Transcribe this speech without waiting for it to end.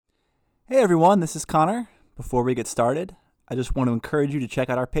Hey everyone, this is Connor. Before we get started, I just want to encourage you to check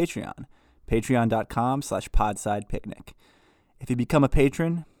out our Patreon, patreon.com/podsidepicnic. If you become a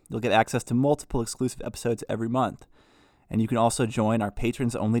patron, you'll get access to multiple exclusive episodes every month. And you can also join our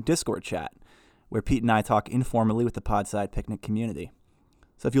patrons-only Discord chat, where Pete and I talk informally with the Podside Picnic community.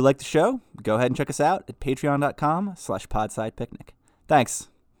 So if you like the show, go ahead and check us out at patreon.com/podsidepicnic. Thanks.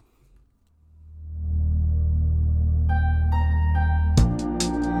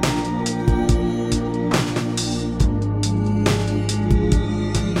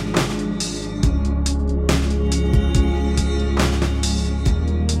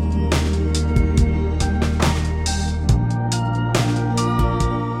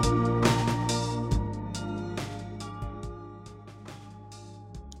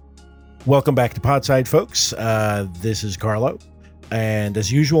 Welcome back to Podside, folks. This is Carlo, and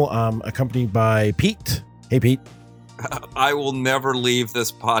as usual, I'm accompanied by Pete. Hey, Pete. I will never leave this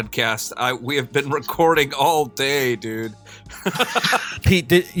podcast. We have been recording all day, dude.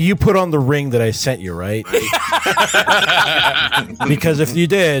 Pete, you put on the ring that I sent you, right? Because if you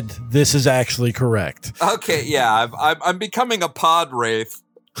did, this is actually correct. Okay, yeah, I'm becoming a pod wraith.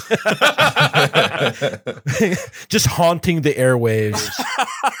 Just haunting the airwaves.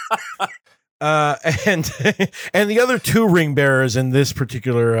 And the other two ring bearers in this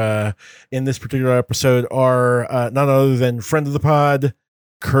particular episode are none other than friend of the pod,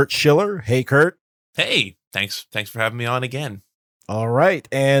 Kurt Schiller. Hey, Kurt. Hey, thanks for having me on again. All right,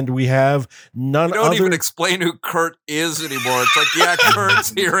 and we have none. You don't even explain who Kurt is anymore. It's like, yeah, Kurt's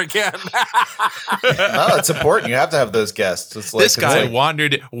here again. Oh, it's important. You have to have those guests. It's like, this guy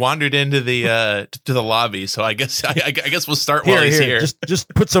wandered into the to the lobby, so I guess we'll start while he's here.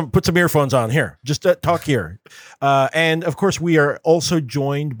 Just put some earphones on here. Just talk here, and of course we are also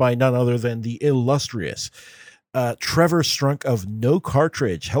joined by none other than the illustrious Trevor Strunk of No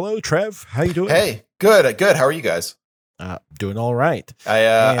Cartridge. Hello, Trev. How you doing? Hey, good. How are you guys? Doing all right.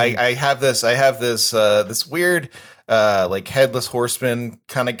 I have this weird like headless horseman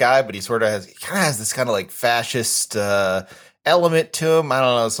kind of guy, but he has this kind of like fascist element to him. I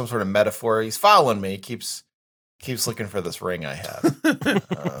don't know, some sort of metaphor. He's following me. He keeps looking for this ring I have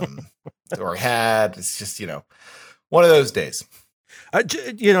or had. It's just one of those days.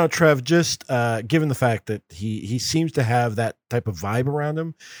 Trev, just given the fact that he seems to have that type of vibe around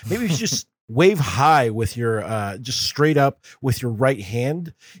him, maybe he's just wave high with your just straight up with your right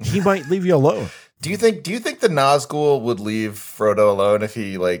hand. He might leave you alone. Do you think the Nazgul would leave Frodo alone if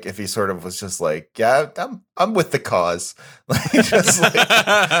he sort of was just like, yeah, I'm with the cause.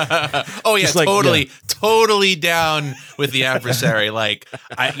 Oh yeah, totally down with the adversary. Like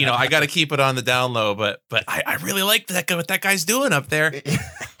I got to keep it on the down low, but I really like what that guy's doing up there.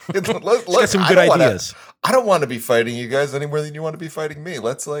 Look, got some good ideas. I don't want to be fighting you guys any more than you want to be fighting me.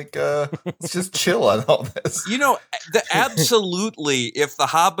 Let's just chill on all this. Absolutely. If the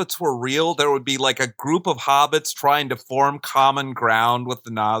hobbits were real, there would be like a group of hobbits trying to form common ground with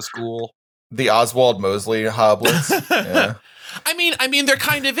the Nazgul. The Oswald Mosley hobbits. Yeah. I mean, there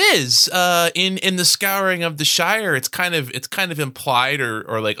kind of is. In the Scouring of the Shire, it's kind of implied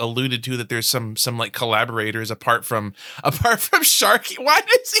or like alluded to that there's some like collaborators apart from Sharky. Why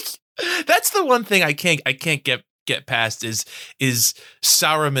does he? That's the one thing I can't get past is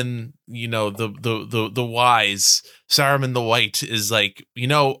Saruman. The wise Saruman the White is like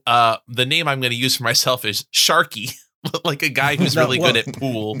the name I'm going to use for myself is Sharky. Like a guy who's really good at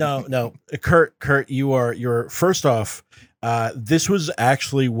pool. No, Kurt, you're first off. This was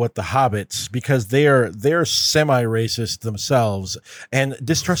actually what the hobbits, because they're semi-racist themselves and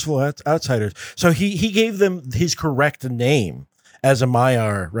distrustful outsiders. So he gave them his correct name as a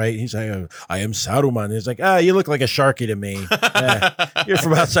Maiar, right? He's like, I am Saruman. He's like, you look like a Sharky to me. You're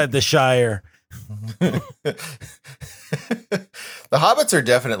from outside the Shire. The hobbits are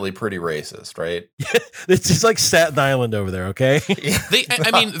definitely pretty racist, right? It's just like Staten Island over there, okay?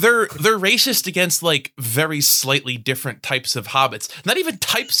 They're racist against like very slightly different types of hobbits. Not even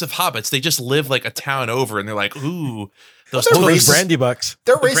types of hobbits. They just live like a town over, and they're like, ooh, those brandy bucks.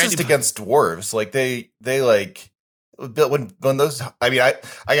 They're racist against dwarves. Like they like. But when those, I mean, I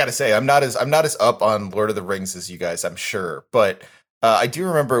gotta say, I'm not as up on Lord of the Rings as you guys, I'm sure, but I do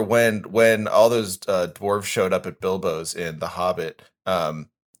remember when all those dwarves showed up at Bilbo's in The Hobbit.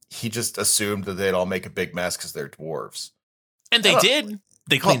 He just assumed that they'd all make a big mess because they're dwarves, and they did.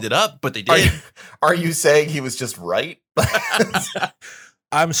 They cleaned it up, but they did. Are you saying he was just right?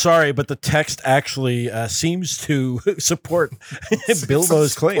 I'm sorry, but the text actually seems to support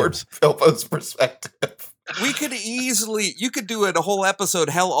Bilbo's claims. Bilbo's perspective. We could easily, you could do it a whole episode,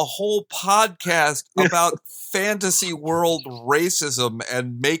 hell, a whole podcast about fantasy world racism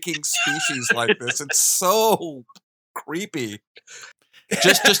and making species like this. It's so creepy.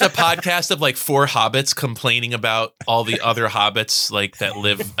 Just a podcast of like 4 hobbits complaining about all the other hobbits like that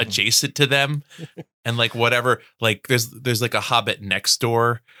live adjacent to them, and like whatever, like there's like a hobbit next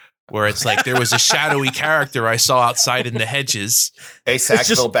door where it's like there was a shadowy character I saw outside in the hedges. Hey,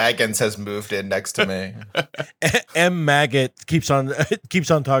 Sackville Baggins has moved in next to me. M. Maggot keeps on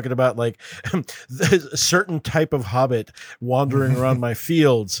talking about like a certain type of hobbit wandering around my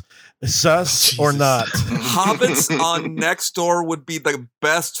fields. Sus or not? Hobbits on Nextdoor would be the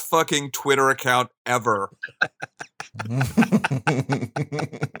best fucking Twitter account ever.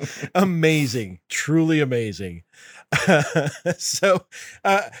 Amazing, truly amazing. So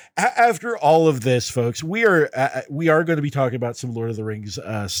after all of this, folks, we are going to be talking about some Lord of the Rings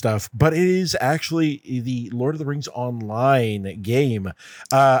stuff, but it is actually the Lord of the Rings Online game.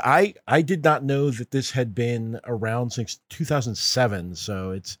 I did not know that this had been around since 2007, so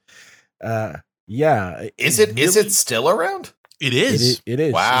it's yeah. Is it still around? It is. It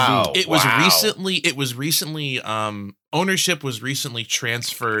is. Wow. Indeed. It was recently ownership was recently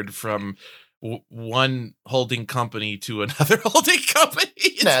transferred from one holding company to another holding company.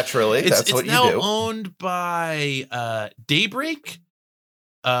 Naturally, that's what you do. It's now owned by Daybreak,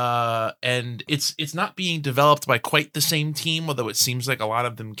 and it's not being developed by quite the same team, although it seems like a lot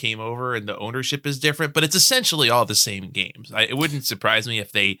of them came over and the ownership is different. But it's essentially all the same games. It wouldn't surprise me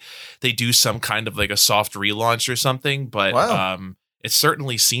if they do some kind of like a soft relaunch or something. But wow. It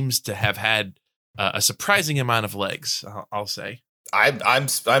certainly seems to have had a surprising amount of legs. I'll say. I'm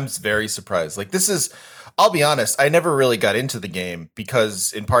very surprised. Like this is, I'll be honest, I never really got into the game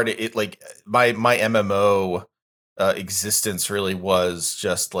because in part it like my MMO existence really was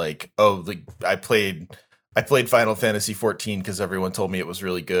just like, oh, like I played Final Fantasy 14 because everyone told me it was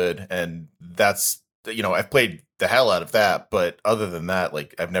really good, and that's, you know, I've played the hell out of that, but other than that,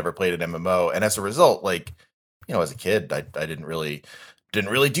 like I've never played an MMO, and as a result, like, you know, as a kid, I didn't really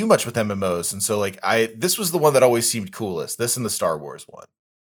do much with MMOs, and so like this was the one that always seemed coolest. This and the Star Wars one.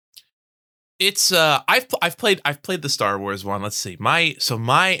 It's I've played the Star Wars one. Let's see. My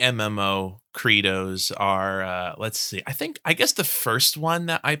MMO credos are let's see. I guess the first one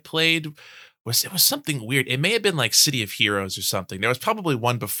that I played was something weird. It may have been like City of Heroes or something. There was probably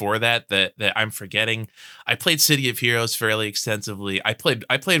one before that I'm forgetting. I played City of Heroes fairly extensively. I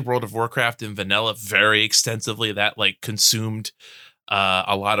played World of Warcraft in vanilla very extensively. That like consumed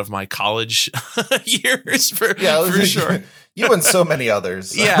a lot of my college years for sure. You and so many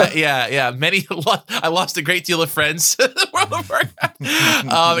others. Yeah. I lost a great deal of friends. World of Warcraft.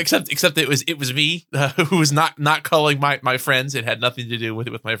 Except it was me who was not calling my friends. It had nothing to do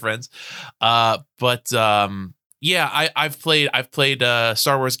with my friends. Yeah, I've played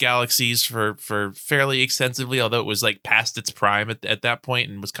Star Wars Galaxies for fairly extensively, although it was like past its prime at that point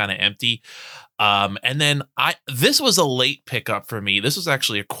and was kind of empty. And then this was a late pickup for me. This was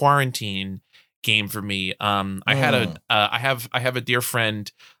actually a quarantine game for me. I have a dear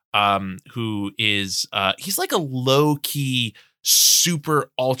friend who is he's like a low key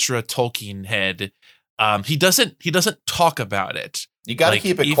super ultra Tolkien head. He doesn't talk about it. You got to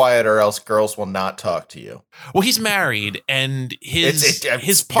keep it quiet, or else girls will not talk to you. Well, he's married, and his your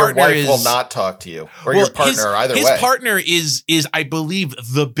partner wife will not talk to you, or your partner. Either way, his partner is I believe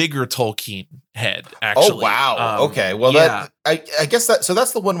the bigger Tolkien head. Actually, oh wow, okay. Well, yeah. I guess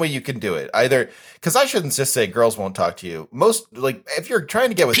that's the one way you can do it. Either because I shouldn't just say girls won't talk to you. Most, like, if you're trying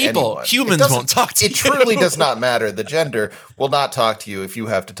to get with anyone, humans won't talk to you. It truly does not matter. The gender will not talk to you if you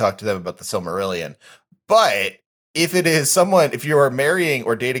have to talk to them about the Silmarillion. But if you are marrying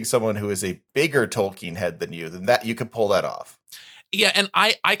or dating someone who is a bigger Tolkien head than you, then that you can pull that off. Yeah, and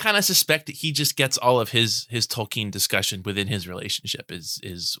I kind of suspect that he just gets all of his Tolkien discussion within his relationship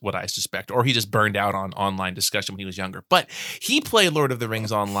is what I suspect, or he just burned out on online discussion when he was younger. But he played Lord of the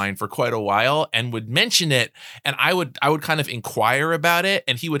Rings online for quite a while and would mention it, and I would kind of inquire about it,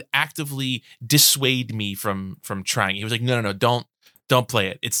 and he would actively dissuade me from trying. He was like, no, don't play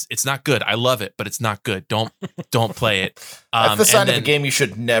it. It's not good. I love it, but it's not good. Don't play it. That's the sign of a game you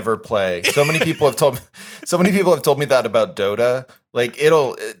should never play. So many people have told me that about Dota. Like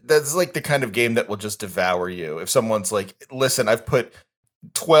that's like the kind of game that will just devour you. If someone's like, listen, I've put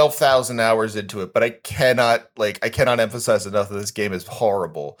 12,000 hours into it, but I cannot emphasize enough that this game is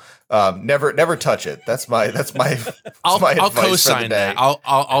horrible. Never touch it. That's my I'll advice co-sign for the day. that.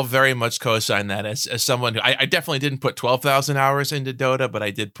 I'll very much co-sign that as someone who I definitely didn't put 12,000 hours into Dota, but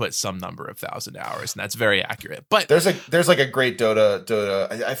I did put some number of thousand hours, and that's very accurate. But there's like a great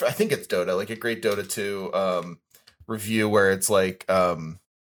Dota. I think it's Dota, like a great Dota 2 review where it's like it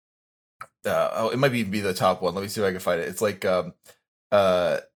might even be the top one. Let me see if I can find it. It's like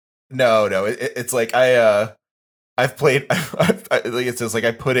it's like I've played like it says like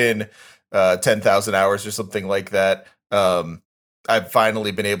I put in 10,000 hours or something like that. I've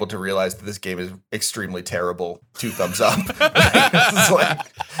finally been able to realize that this game is extremely terrible. 2 thumbs up. It's like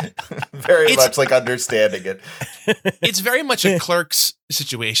very much like understanding it. It's very much a Clerks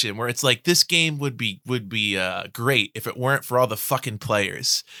situation where it's like this game would be great if it weren't for all the fucking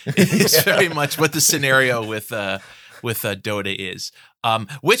players. It's very much what the scenario with Dota is.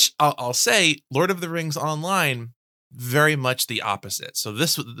 Which I'll say, Lord of the Rings Online, very much the opposite. So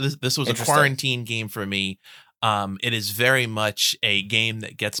this was a quarantine game for me. It is very much a game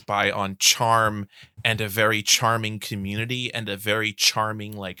that gets by on charm and a very charming community and a very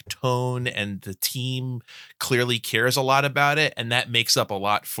charming like tone, and the team clearly cares a lot about it, and that makes up a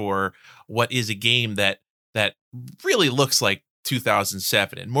lot for what is a game that really looks like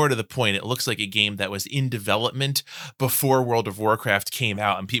 2007, and more to the point, it looks like a game that was in development before World of Warcraft came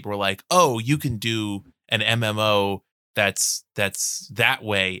out, and people were like, "Oh, you can do an MMO that's that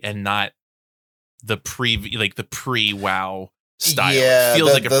way and not the pre-WoW style." Yeah, it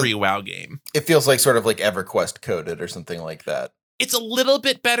feels like a pre-WoW game. It feels like sort of like EverQuest coded or something like that. It's a little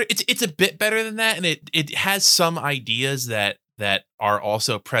bit better. It's a bit better than that, and it has some ideas that are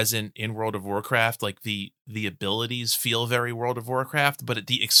also present in World of Warcraft. Like the abilities feel very World of Warcraft, but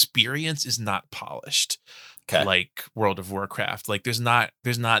the experience is not polished. Okay. Like World of Warcraft. Like there's not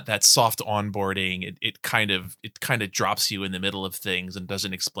that soft onboarding. It kind of drops you in the middle of things and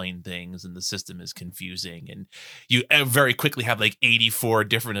doesn't explain things, and the system is confusing, and you very quickly have like 84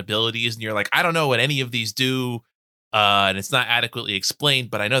 different abilities, and you're like, I don't know what any of these do. And it's not adequately explained,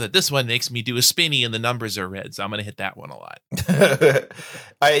 but I know that this one makes me do a spinny and the numbers are red, so I'm going to hit that one a lot.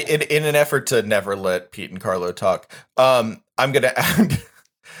 In an effort to never let Pete and Carlo talk, I'm going to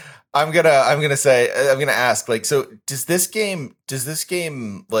ask, like, so does this game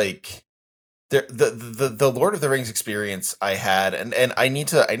like the Lord of the Rings experience I had, and I need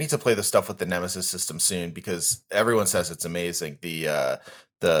to play the stuff with the Nemesis system soon because everyone says it's amazing. The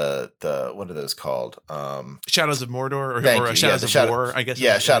what are those called? Shadows of Mordor or Shadows of War, I guess.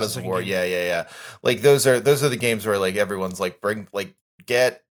 Yeah, Shadows of War. Yeah. Like those are the games where like everyone's like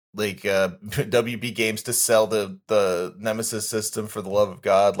get WB Games to sell the Nemesis system for the love of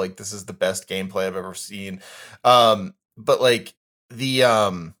God. Like this is the best gameplay I've ever seen. But like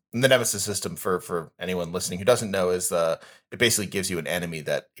the Nemesis system for anyone listening who doesn't know is it basically gives you an enemy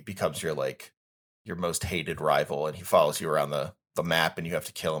that becomes your most hated rival, and he follows you around the map, and you have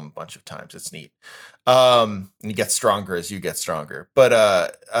to kill him a bunch of times. It's neat. And you get stronger as you get stronger. But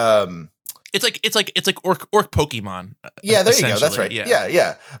it's like orc Pokemon. Yeah, there you go. That's right.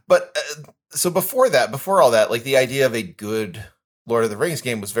 Yeah. But so before all that, like the idea of a good Lord of the Rings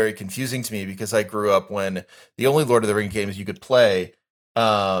game was very confusing to me because I grew up when the only Lord of the Rings games you could play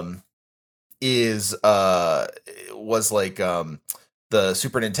was like the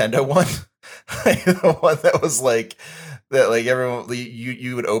Super Nintendo one. The one that was like that, like everyone,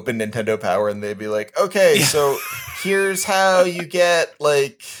 you would open Nintendo Power and they'd be like, okay, so here's how you get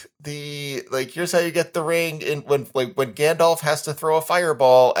here's how you get the ring, and when Gandalf has to throw a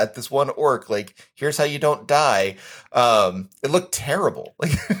fireball at this one orc, like here's how you don't die. It looked terrible,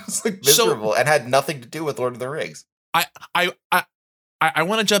 like it was like miserable, and had nothing to do with Lord of the Rings. I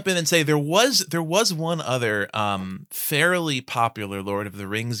want to jump in and say there was one other fairly popular Lord of the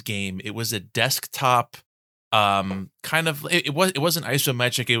Rings game. It was a desktop kind of it wasn't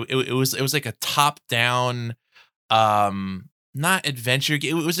isometric. It was like a top down not adventure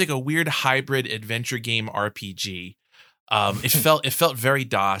game. It was like a weird hybrid adventure game RPG. It felt very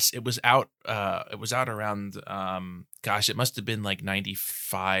DOS. It was out around it must have been like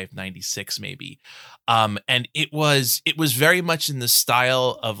 95, 96 maybe. And it was very much in the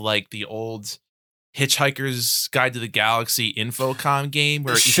style of like the old Hitchhiker's Guide to the Galaxy Infocom game,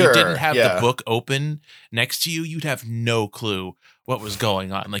 where if you didn't have the book open next to you, you'd have no clue what was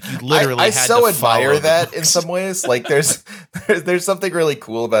going on. Like you literally I had so to admire that books. In some ways. Like there's something really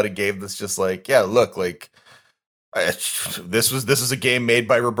cool about a game that's just like, yeah, look, like this is a game made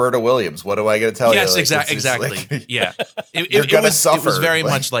by Roberta Williams. What am I going to tell you? Yes, like, exactly. Like, yeah, you're gonna suffer. It was very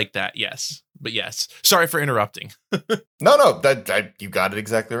much like that. Yes, yes, sorry for interrupting. No, that you got it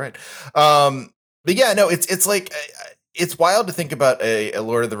exactly right. But yeah, no, it's like it's wild to think about a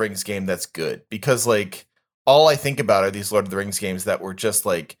Lord of the Rings game that's good, because like all I think about are these Lord of the Rings games that were just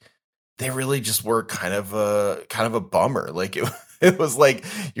like, they really just were kind of a bummer. Like it was like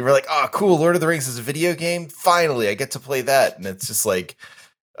you were like, oh cool, Lord of the Rings is a video game. Finally, I get to play that, and it's just like,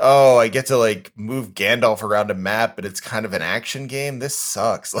 oh, I get to like move Gandalf around a map, but it's kind of an action game. This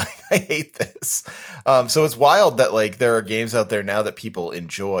sucks. Like, I hate this. So it's wild that like there are games out there now that people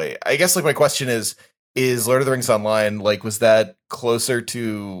enjoy. I guess like my question is Lord of the Rings Online, like, was that closer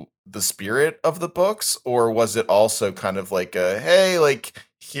to the spirit of the books, or was it also kind of like a, hey, like,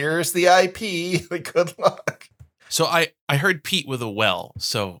 here's the IP, like, good luck? So I heard Pete with a well,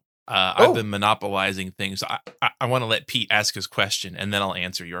 so I've been monopolizing things. I want to let Pete ask his question, and then I'll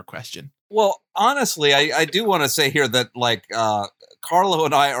answer your question. Well, honestly, I do want to say here that like Carlo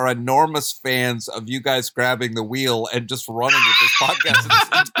and I are enormous fans of you guys grabbing the wheel and just running with this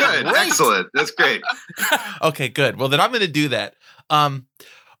podcast. It's Good, great. excellent. That's great. Okay, good. Well, then I'm going to do that.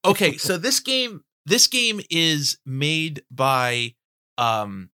 Okay, so this game is made by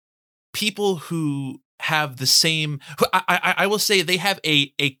people who have the same. I will say they have a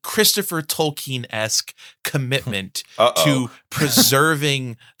Christopher Tolkien-esque commitment to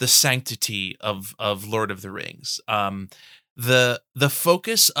preserving the sanctity of Lord of the Rings. The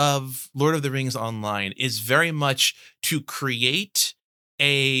focus of Lord of the Rings Online is very much to create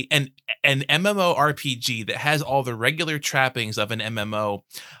an MMORPG that has all the regular trappings of an MMO,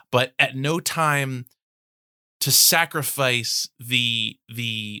 but at no time to sacrifice the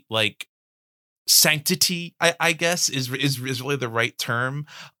like sanctity, I guess is really the right term,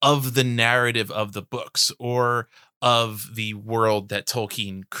 of the narrative of the books or of the world that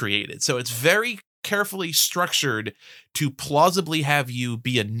Tolkien created. So it's very carefully structured to plausibly have you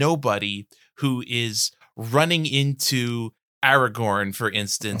be a nobody who is running into Aragorn, for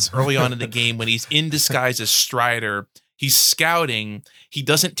instance, early on in the game when he's in disguise as Strider. He's scouting. He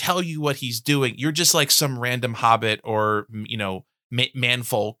doesn't tell you what he's doing. You're just like some random hobbit or, you know,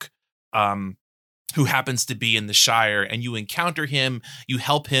 manfolk who happens to be in the Shire, and you encounter him. You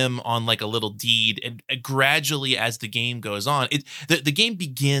help him on like a little deed, and gradually as the game goes on, the game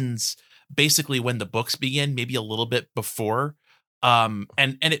begins basically when the books begin, maybe a little bit before. And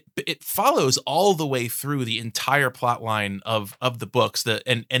it follows all the way through the entire plot line of the books,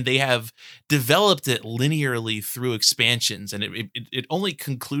 and they have developed it linearly through expansions, and it only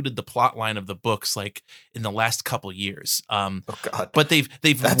concluded the plot line of the books like in the last couple years. Oh God. But they've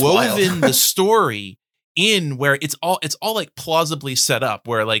That's woven wild. the story in where it's all like plausibly set up,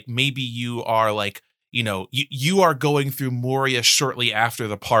 where like maybe you are like, you know, you are going through Moria shortly after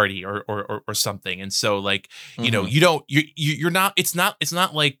the party or something. And so like, you know, you're not, it's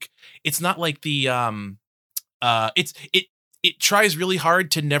not like the, it tries really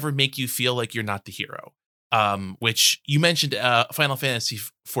hard to never make you feel like you're not the hero. Which you mentioned, Final Fantasy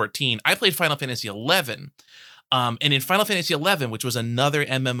 14. I played Final Fantasy 11. And in Final Fantasy XI, which was another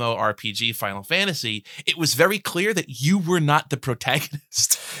MMORPG Final Fantasy, it was very clear that you were not the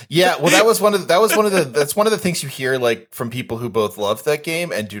protagonist. Yeah, well, that's one of the things you hear like from people who both love that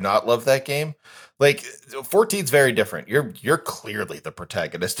game and do not love that game. Like 14's very different. You're clearly the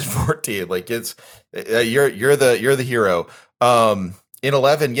protagonist in 14. Like it's you're the hero. In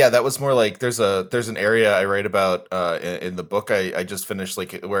 11, yeah, that was more like there's an area I write about in the book I just finished,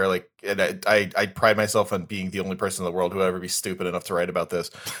 like where like, and I pride myself on being the only person in the world who would ever be stupid enough to write about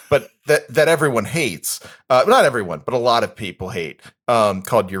this, but that everyone hates, not everyone, but a lot of people hate,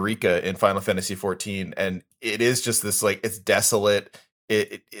 called Eureka in Final Fantasy 14, and it is just this like, it's desolate,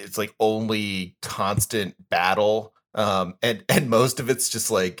 it's like only constant battle, and most of it's just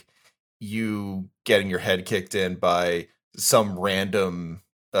like you getting your head kicked in by some random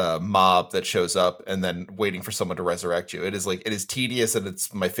mob that shows up and then waiting for someone to resurrect you. It is tedious, and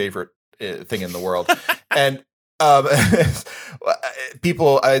it's my favorite thing in the world. And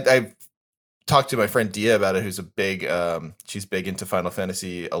people, I've talked to my friend Dia about it, who's a big, she's big into Final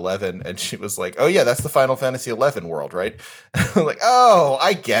Fantasy 11, and she was like, "Oh yeah, that's the Final Fantasy 11 world, right?" I'm like, "Oh,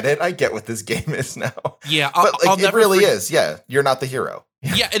 I get it. I get what this game is now." Yeah, but like, it really is. Yeah, you're not the hero.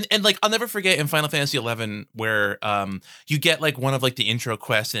 Yeah, and like I'll never forget in Final Fantasy 11 where you get like one of like the intro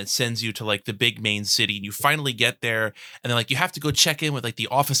quests, and it sends you to like the big main city, and you finally get there, and then like you have to go check in with like the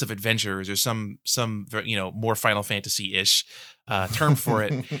Office of Adventurers or some you know more Final Fantasy-ish term for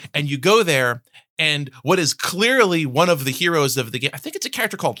it. And you go there, And what is clearly one of the heroes of the game, I think it's a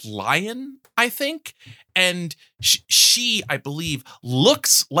character called Lion, I think. And she, I believe,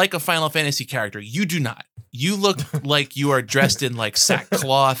 looks like a Final Fantasy character. You do not. You look like you are dressed in like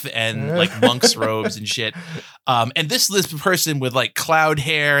sackcloth and like monk's robes and shit. And this person with like cloud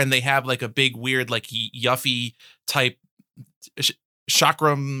hair, and they have like a big weird like yuffie type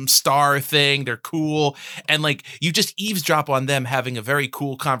chakram star thing. They're cool. And like you just eavesdrop on them having a very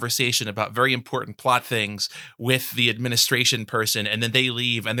cool conversation about very important plot things with the administration person. And then they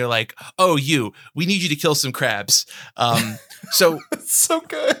leave and they're like, oh, we need you to kill some crabs. So It's so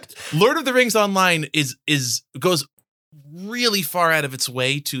good. Lord of the Rings Online goes really far out of its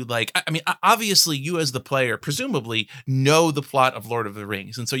way to like, I mean, obviously you as the player presumably know the plot of Lord of the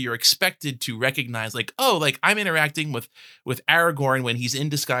Rings. And so you're expected to recognize like, oh, like I'm interacting with Aragorn when he's in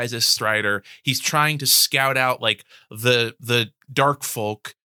disguise as Strider. He's trying to scout out like the dark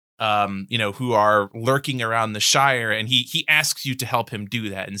folk, who are lurking around the Shire, and he asks you to help him do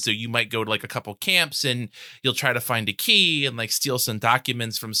that. And so you might go to like a couple camps and you'll try to find a key and like steal some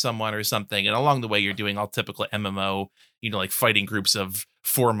documents from someone or something. And along the way, you're doing all typical MMO, like fighting groups of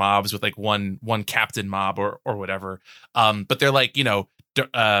 4 mobs with like one captain mob or whatever. But they're like, men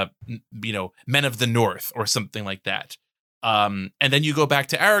of the North or something like that. And then you go back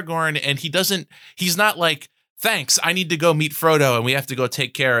to Aragorn, and he's not like, thanks, I need to go meet Frodo and we have to go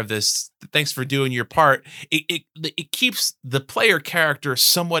take care of this. Thanks for doing your part. It keeps the player character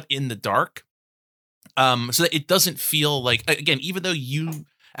somewhat in the dark. So that it doesn't feel like, again, even though you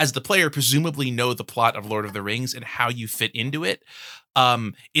as the player presumably know the plot of Lord of the Rings and how you fit into it,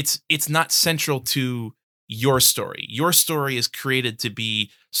 it's not central to your story. Your story is created to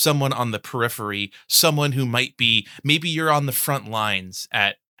be someone on the periphery, someone who might be, maybe you're on the front lines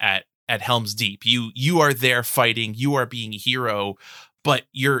at Helm's Deep. You are there fighting, you are being a hero, but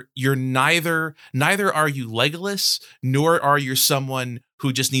you're neither are you Legolas, nor are you someone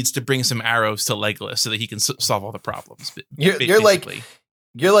who just needs to bring some arrows to Legolas so that he can solve all the problems.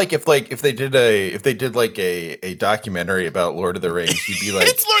 You're like if they did a documentary about Lord of the Rings, you'd be like,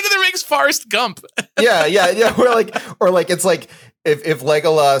 it's Lord of the Rings Forrest Gump. yeah. Or like it's like if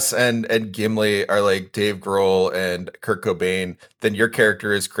Legolas and Gimli are like Dave Grohl and Kurt Cobain, then your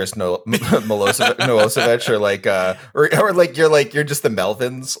character is Chris Milosevic, or like you're just the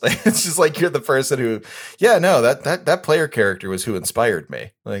Melvins. It's just like you're the person who, that player character was who inspired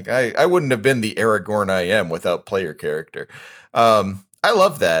me. Like I wouldn't have been the Aragorn I am without player character. I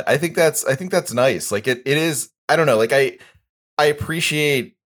love that. I think that's nice. Like it is, I don't know. Like I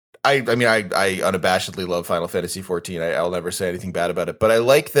appreciate, I mean, I unabashedly love Final Fantasy 14. I'll never say anything bad about it, but I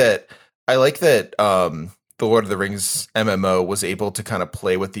like that the Lord of the Rings MMO was able to kind of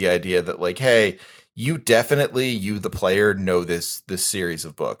play with the idea that like, hey, you the player know this series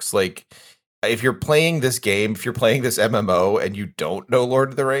of books. Like if you're playing this game, if you're playing this MMO and you don't know Lord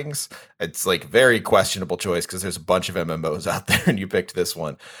of the Rings, it's like very questionable choice because there's a bunch of MMOs out there and you picked this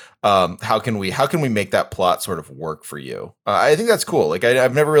one. How can we make that plot sort of work for you? I think that's cool. Like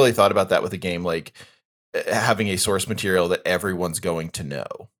I've never really thought about that with a game, like having a source material that everyone's going to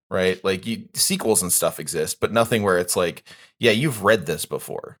know, right? Like sequels and stuff exist, but nothing where it's like, yeah, you've read this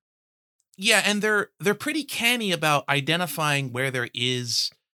before. Yeah, and they're pretty canny about identifying where there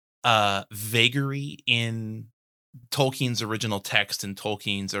is vagary in Tolkien's original text and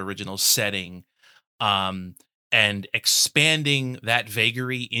Tolkien's original setting, and expanding that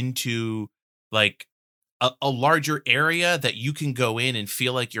vagary into like a larger area that you can go in and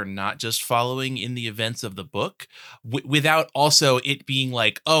feel like you're not just following in the events of the book, without also it being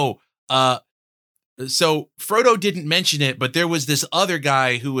like, so Frodo didn't mention it, but there was this other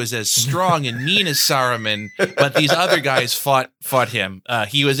guy who was as strong and mean as Saruman, but these other guys fought him.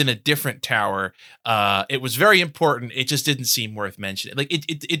 He was in a different tower. It was very important. It just didn't seem worth mentioning. Like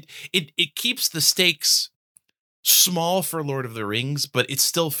it keeps the stakes small for Lord of the Rings, but it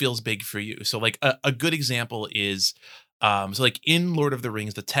still feels big for you. So like a good example is, so like in Lord of the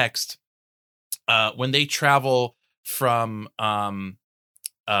Rings, the text, when they travel from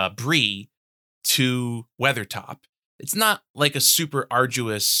Bree to Weathertop, it's not like a super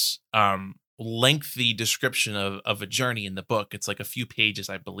arduous, lengthy description of a journey in the book. It's like a few pages,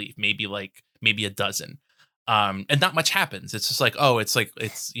 I believe, maybe a dozen. And not much happens. It's just like,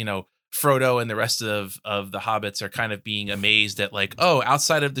 it's Frodo and the rest of the hobbits are kind of being amazed at like, oh,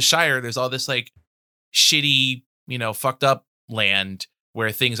 outside of the Shire, there's all this like shitty, fucked up land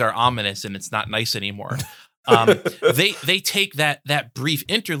where things are ominous and it's not nice anymore. They take that brief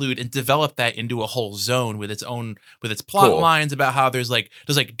interlude and develop that into a whole zone with its plot Cool. lines about how there's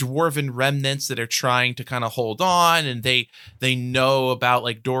dwarven remnants that are trying to kind of hold on, and they know about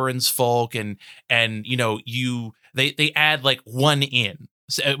like Doran's folk, and they add like one in.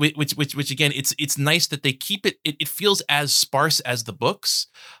 So, which again, it's nice that they keep it. It feels as sparse as the books,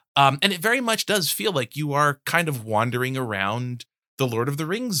 and it very much does feel like you are kind of wandering around the Lord of the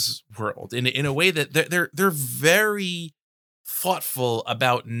Rings world in a way that they're very thoughtful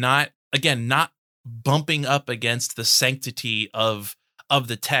about not bumping up against the sanctity of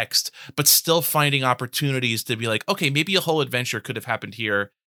the text, but still finding opportunities to be like, okay, maybe a whole adventure could have happened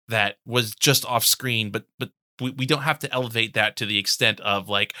here that was just off screen, but we don't have to elevate that to the extent of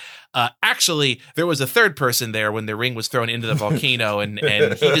like, actually, there was a third person there when the ring was thrown into the volcano, and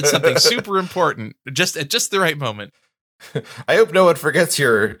he did something super important just at just the right moment. I hope no one forgets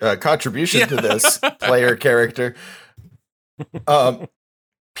your contribution to this player character.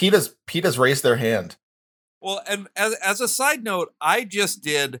 PETA's raised their hand. Well, and as a side note, I just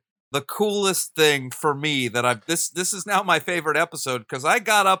did the coolest thing for me that this is now my favorite episode, because I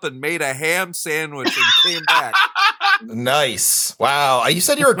got up and made a ham sandwich and came back. Nice. Wow. You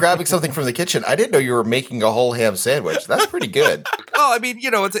said you were grabbing something from the kitchen. I didn't know you were making a whole ham sandwich. That's pretty good. Well, I mean,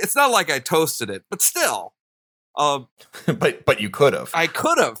 it's not like I toasted it, but still. But you could have. I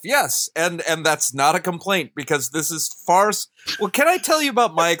could have, yes, and that's not a complaint, because this is farce. Well, can I tell you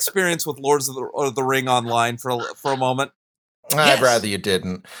about my experience with Lords of the Ring online for a moment? I'd rather you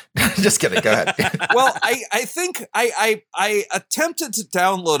didn't. Just kidding. Go ahead. Well, I think I attempted to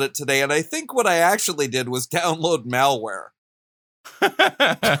download it today, and I think what I actually did was download malware.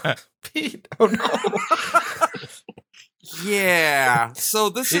 Pete, oh no. Yeah. So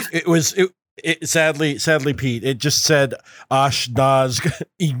this is Sadly, Pete, it just said Ashnaz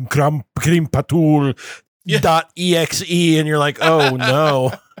Grimpatul .exe, and you're like, oh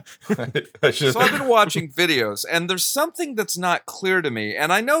no. So I've been watching videos, and there's something that's not clear to me,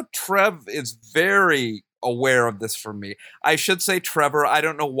 and I know Trev is very aware of this from me. I should say Trevor. I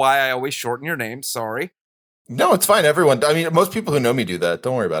don't know why I always shorten your name. Sorry. No, it's fine. Everyone. I mean, most people who know me do that.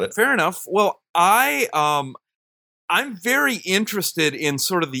 Don't worry about it. Fair enough. Well, I'm very interested in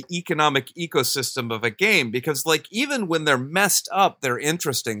sort of the economic ecosystem of a game, because like even when they're messed up, they're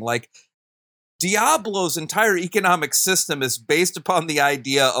interesting. Like Diablo's entire economic system is based upon the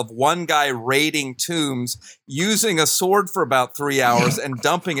idea of one guy raiding tombs, using a sword for about 3 hours and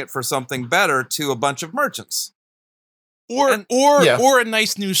dumping it for something better to a bunch of merchants. Or a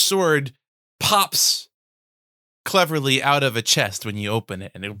nice new sword pops cleverly out of a chest when you open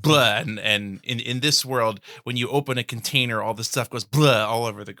it, and it blah, and in this world, when you open a container, all the stuff goes blah all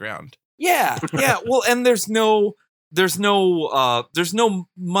over the ground. Yeah. Well, and there's no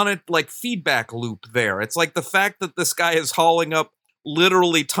money like feedback loop there. It's like the fact that this guy is hauling up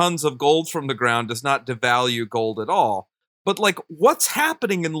literally tons of gold from the ground does not devalue gold at all. But like, what's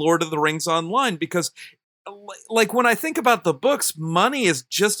happening in Lord of the Rings Online? Because like when I think about the books, money is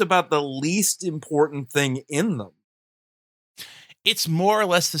just about the least important thing in them. It's more or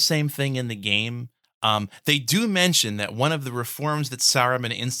less the same thing in the game. They do mention that one of the reforms that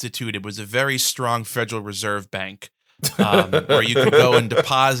Saruman instituted was a very strong Federal Reserve Bank, where you could go and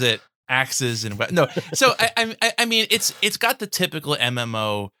deposit axes and no. So I mean, it's got the typical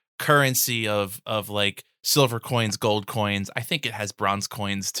MMO currency of like silver coins, gold coins. I think it has bronze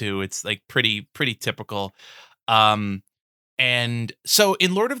coins too. It's like pretty typical. And so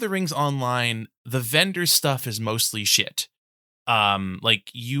in Lord of the Rings Online, the vendor stuff is mostly shit.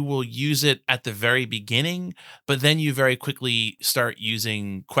 Like you will use it at the very beginning, but then you very quickly start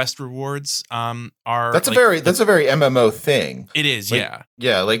using quest rewards. That's a very MMO thing. It is, like,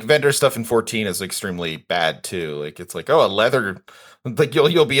 yeah. Like vendor stuff in 14 is extremely bad too. Like it's like, oh, a leather, like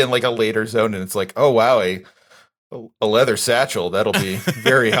you'll be in like a later zone, and it's like, oh wow, a leather satchel, that'll be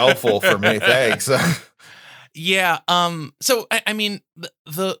very helpful for me. Thanks. Yeah. So I mean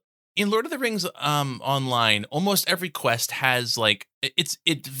the in Lord of the Rings Online, almost every quest has like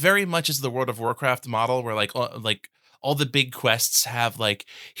it very much is the World of Warcraft model, where like all the big quests have like,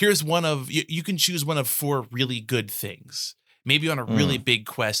 here's one of you can choose one of 4 really good things. Maybe on a really big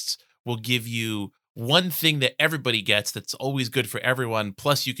quest will give you one thing that everybody gets that's always good for everyone.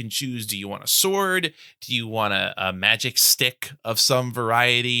 Plus you can choose, do you want a sword? Do you want a magic stick of some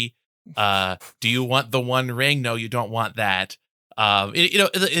variety? Do you want the one ring? No, you don't want that. And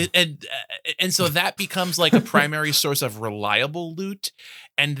so that becomes like a primary source of reliable loot.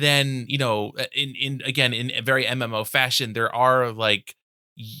 And then, in a very MMO fashion, there are like,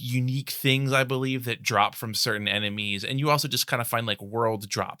 unique things, I believe, that drop from certain enemies. And you also just kind of find like world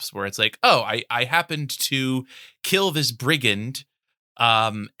drops where it's like, oh, I happened to kill this brigand.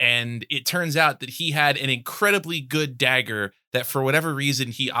 And it turns out that he had an incredibly good dagger that for whatever reason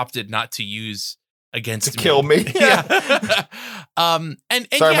he opted not to use against To kill me. Yeah. And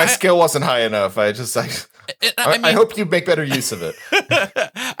Sorry, yeah, my skill wasn't high enough. I I hope you make better use of it.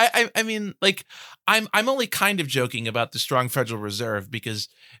 I mean, like, I'm only kind of joking about the strong Federal Reserve because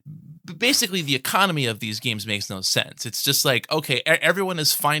basically the economy of these games makes no sense. It's just like, okay, everyone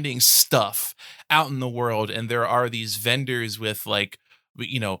is finding stuff out in the world, and there are these vendors with like,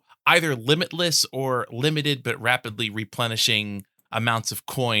 either limitless or limited but rapidly replenishing amounts of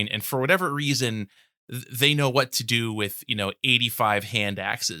coin, and for whatever reason they know what to do with 85 hand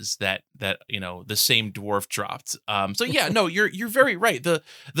axes that the same dwarf dropped. So yeah, no, you're very right.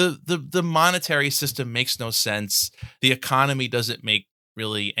 The monetary system makes no sense. The economy doesn't make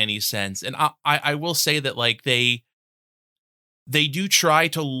really any sense, and I will say that like they do try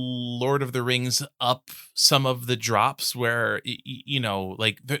to Lord of the Rings up some of the drops where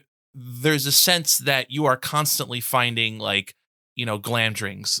like there's a sense that you are constantly finding like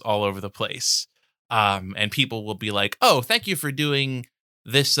glamdrings all over the place. And people will be like, oh, thank you for doing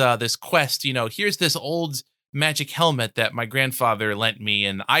this quest. Here's this old magic helmet that my grandfather lent me,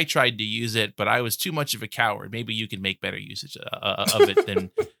 and I tried to use it, but I was too much of a coward. Maybe you can make better usage of it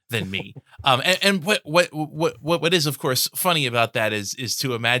than me. And what is of course funny about that is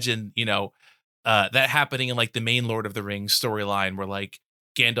to imagine that happening in like the main Lord of the Rings storyline where like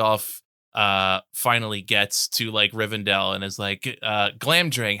Gandalf finally gets to like Rivendell and is like,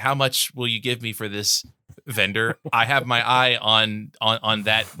 Glamdring, how much will you give me for this vendor? I have my eye on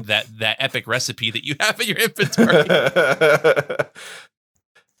that epic recipe that you have in your inventory.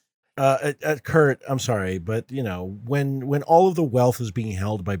 Kurt, I'm sorry, but when all of the wealth is being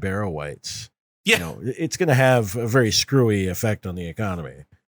held by Barrow-wights, it's going to have a very screwy effect on the economy.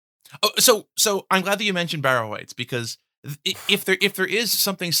 Oh, so I'm glad that you mentioned Barrow-wights because if there is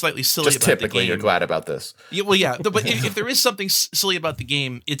something slightly silly just about typically the game, you're glad about this. Yeah, well, yeah, but if there is something silly about the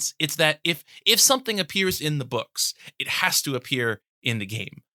game, it's that if something appears in the books, it has to appear in the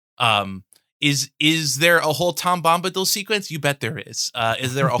game. Is there a whole Tom Bombadil sequence? You bet there is.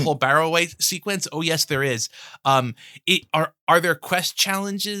 Is there a whole Barrow-wight sequence? Oh yes, there is. Are there quest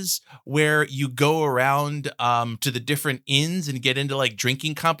challenges where you go around to the different inns and get into like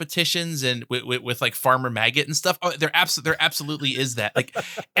drinking competitions and with like Farmer Maggot and stuff? Oh, there absolutely is that. Like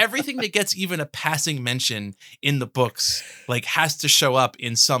everything that gets even a passing mention in the books like has to show up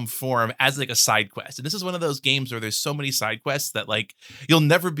in some form as like a side quest. And this is one of those games where there's so many side quests that like you'll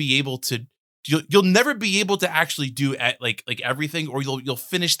never be able to actually do at like everything, or you'll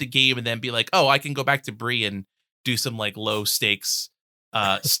finish the game and then be like, oh, I can go back to Bree and do some like low stakes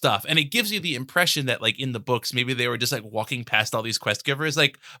stuff. And it gives you the impression that like in the books, maybe they were just like walking past all these quest givers,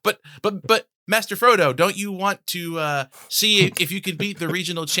 like, but Master Frodo, don't you want to see if you can beat the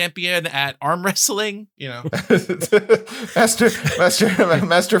regional champion at arm wrestling? Master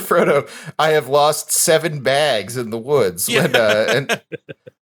Frodo, I have lost 7 bags in the woods. Yeah. And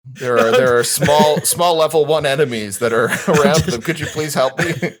there are small level 1 enemies that are around them. Could you please help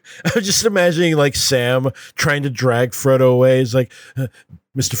me? I'm just imagining like Sam trying to drag Frodo away. He's like,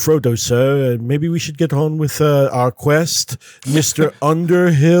 Mr. Frodo, sir, maybe we should get on with our quest. Mr.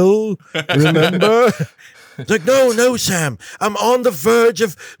 Underhill, remember? It's like, no, Sam. I'm on the verge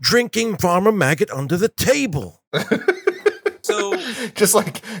of drinking Farmer Maggot under the table. So just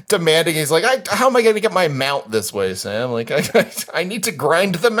like demanding, he's like, how am I going to get my mount this way, Sam? Like, I need to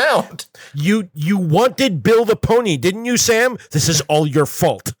grind the mount. You wanted Bill the Pony, didn't you, Sam? This is all your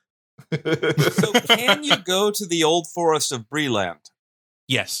fault. So can you go to the old forest of Breeland?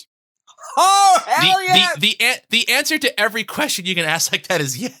 Yes. Oh, hell yeah! The answer to every question you can ask like that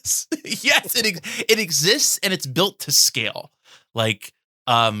is yes. Yes, it exists and it's built to scale. Like,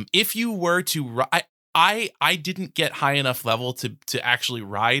 if you were to I didn't get high enough level to actually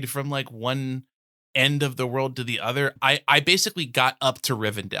ride from like one end of the world to the other. I basically got up to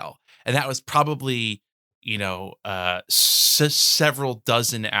Rivendell, and that was probably several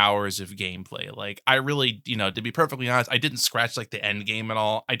dozen hours of gameplay. Like I really, to be perfectly honest, I didn't scratch like the end game at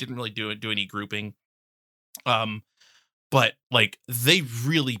all. I didn't really do any grouping. But like they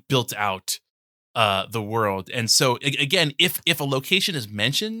really built out the world. And so again, if a location is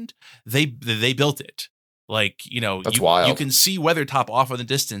mentioned, they built it. Like, That's wild. You can see Weathertop off in the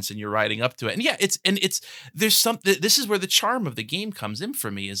distance and you're riding up to it. And yeah, there's something, this is where the charm of the game comes in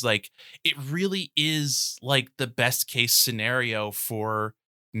for me, is like, it really is like the best case scenario for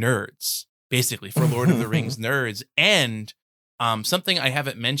nerds, basically for Lord of the Rings nerds. And something I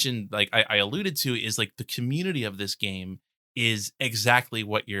haven't mentioned, like I alluded to, is like the community of this game is exactly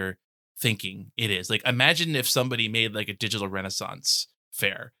what you're thinking it is. Like, imagine if somebody made like a digital Renaissance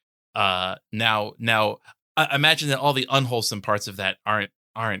fair. Now, imagine that all the unwholesome parts of that aren't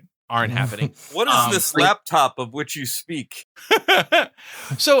happening. What is this laptop of which you speak?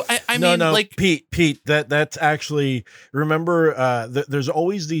 So I mean, like Pete, that's actually, remember, there's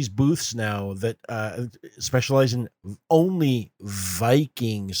always these booths now that specialize in only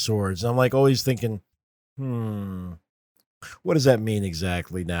Viking swords. I'm like always thinking, what does that mean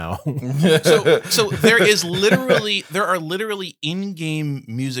exactly now? So there are literally in-game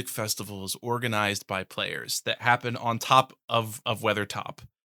music festivals organized by players that happen on top of Weathertop,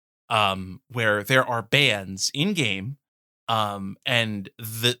 where there are bands in game, and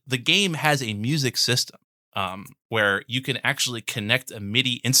the game has a music system, where you can actually connect a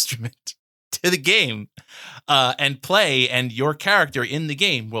MIDI instrument to the game, and play, and your character in the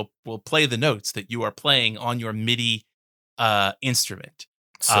game will play the notes that you are playing on your MIDI instrument.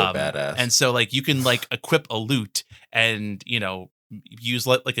 So badass. And so like you can like equip a lute and, you know, use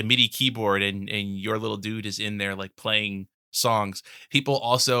like a MIDI keyboard, and your little dude is in there like playing songs. People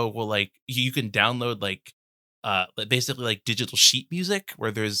also will like, you can download like basically like digital sheet music,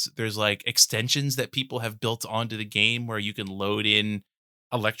 where there's like extensions that people have built onto the game where you can load in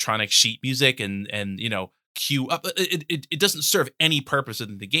electronic sheet music and you know, queue up. It doesn't serve any purpose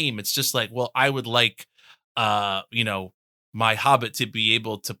in the game. It's just like, well, I would like you know, my Hobbit to be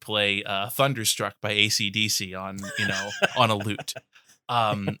able to play Thunderstruck by AC/DC on, you know, on a lute.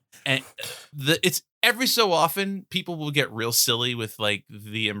 And it's every so often people will get real silly with like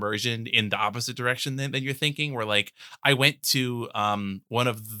the immersion in the opposite direction than you're thinking, where like I went to one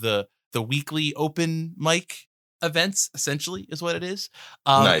of the weekly open mic events, essentially is what it is.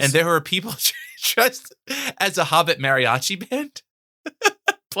 Nice. And there were people dressed as a Hobbit mariachi band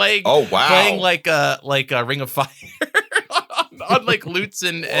playing like a Ring of Fire on like lutes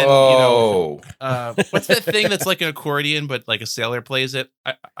and you know, what's that thing that's like an accordion but like a sailor plays it?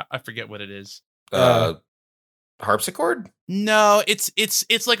 I forget what it is. Harpsichord? No,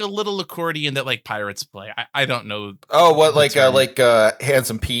 it's like a little accordion that like pirates play. I don't know. Oh, what like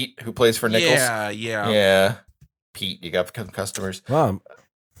Handsome Pete who plays for Nichols? Yeah. Pete, you got customers. Well,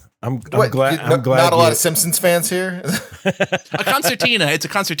 I'm glad. Not a lot of Simpsons fans here. A concertina. It's a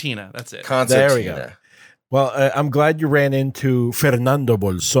concertina. That's it. Concertina. There we go. Well, I'm glad you ran into Fernando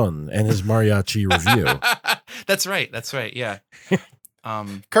Bolson and his mariachi review. That's right. Yeah.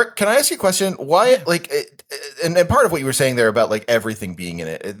 Kurt, can I ask you a question? Why, like, and part of what you were saying there about like everything being in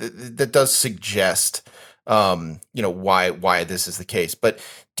it, that does suggest, you know, why this is the case. But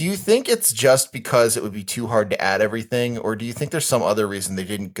do you think it's just because it would be too hard to add everything, or do you think there's some other reason they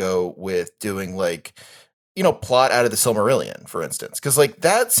didn't go with doing like, you know, plot out of the Silmarillion, for instance? Because like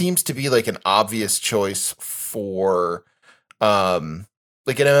that seems to be like an obvious choice for,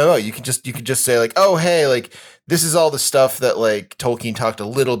 like an MMO. You could just say like, oh hey, like this is all the stuff that like Tolkien talked a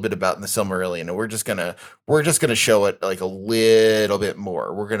little bit about in the Silmarillion, and we're just gonna show it like a little bit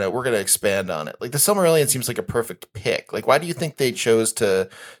more. We're gonna expand on it. Like the Silmarillion seems like a perfect pick. Like why do you think they chose to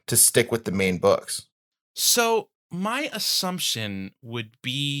stick with the main books? So my assumption would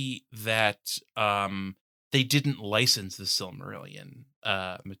be that they didn't license the Silmarillion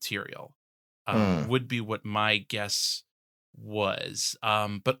material. Would be what my guess was.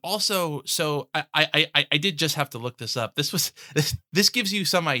 But also, so I did just have to look this up. This gives you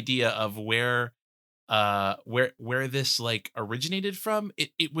some idea of where this like originated from.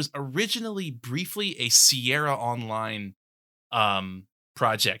 It was originally briefly a Sierra Online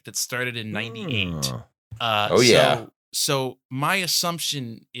project that started in 98. So my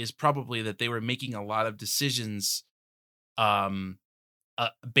assumption is probably that they were making a lot of decisions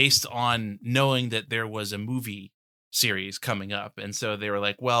based on knowing that there was a movie series coming up. And so they were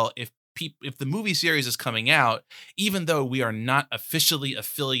like, well, if the movie series is coming out, even though we are not officially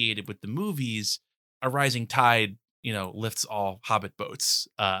affiliated with the movies, a rising tide, you know, lifts all Hobbit boats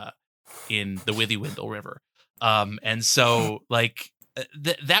in the Withywindle River. And so like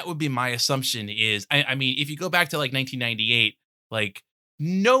that would be my assumption is, I mean, if you go back to like 1998, like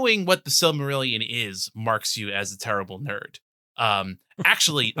knowing what the Silmarillion is marks you as a terrible nerd.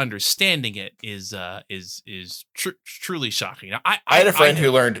 Actually understanding it is truly shocking. Now, I had a friend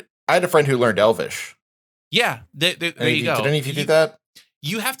who learned Elvish. Yeah, there you go. Did any of you do that?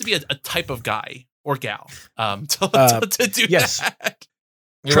 You have to be a type of guy or gal to do that.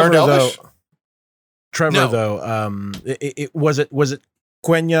 You learned Elvish? Trevor, though, it was it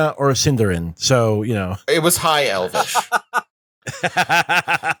Quenya or Sindarin? So, you know. It was High Elvish.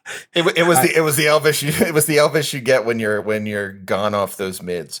 It was the Elvis you get when you're gone off those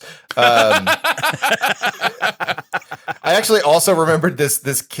mids. I actually also remembered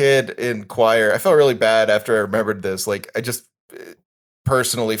this kid in choir. I felt really bad after I remembered this. Like, I just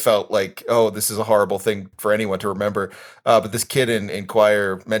personally felt like, oh, this is a horrible thing for anyone to remember. But this kid in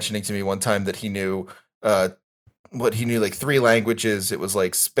choir mentioning to me one time that he knew like 3 languages. It was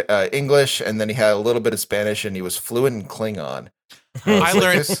like English, and then he had a little bit of Spanish, and he was fluent in Klingon. I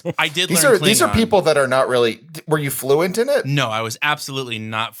did learn Klingon. These are people that are not really. Were you fluent in it? No, I was absolutely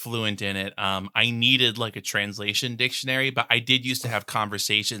not fluent in it. I needed like a translation dictionary, but I did used to have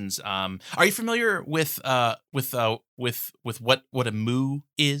conversations. Are you familiar with what a Moo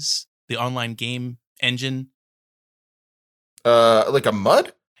is? The online game engine. Like a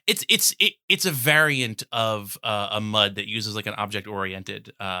mud? It's a variant of a MUD that uses like an object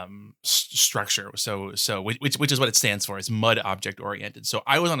oriented structure. So which is what it stands for. Is MUD object oriented. So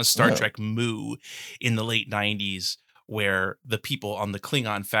I was on a Star Trek Moo in the late 90s, where the people on the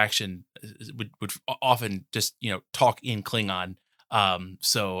Klingon faction would often just talk in Klingon.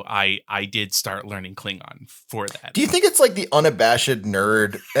 So I did start learning Klingon for that. Do you think it's like the unabashed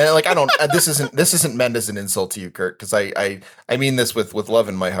nerd? Like, I don't. This isn't meant as an insult to you, Kurt, because I mean this with love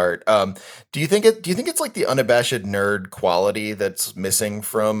in my heart. Do you think it's like the unabashed nerd quality that's missing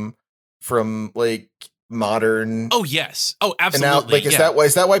from like modern? Oh yes. Oh, absolutely. And now, like,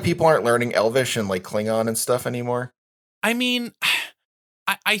 is that why people aren't learning Elvish and like Klingon and stuff anymore? I mean,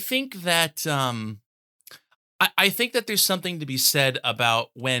 I think that. I think that there's something to be said about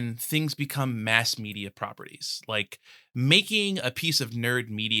when things become mass media properties, like making a piece of nerd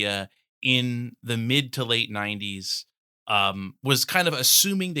media in the mid to late 90s was kind of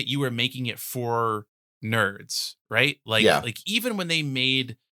assuming that you were making it for nerds, right? Like even when they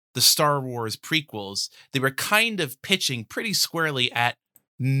made the Star Wars prequels, they were kind of pitching pretty squarely at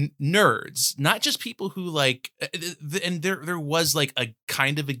nerds, not just people who like, and there was like a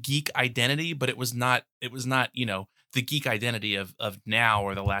kind of a geek identity, but it was not the geek identity of now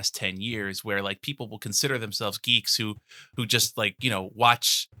or the last 10 years, where like people will consider themselves geeks who just like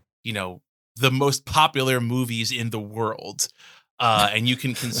watch the most popular movies in the world, and you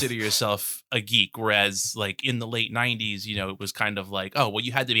can consider yourself a geek. Whereas like in the late 90s, it was kind of like, oh well,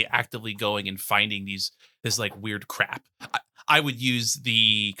 you had to be actively going and finding this like weird crap. I would use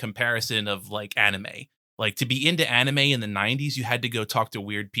the comparison of like anime. Like, to be into anime in the 90s, you had to go talk to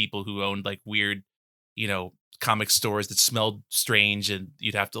weird people who owned like weird, comic stores that smelled strange, and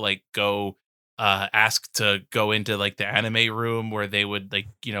you'd have to like go ask to go into like the anime room where they would like,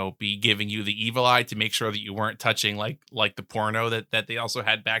 be giving you the evil eye to make sure that you weren't touching like the porno that they also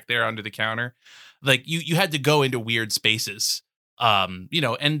had back there under the counter. Like you had to go into weird spaces. And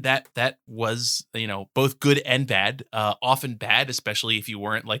that was, both good and bad, often bad, especially if you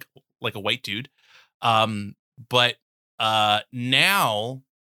weren't like a white dude. But now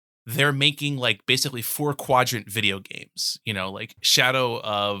they're making like basically 4-quadrant video games, like Shadow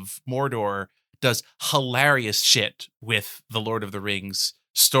of Mordor does hilarious shit with the Lord of the Rings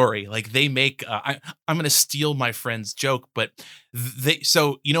story. Like they make, I'm going to steal my friend's joke, but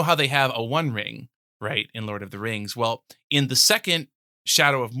so how they have a 1 ring, right, in Lord of the Rings? Well, in the second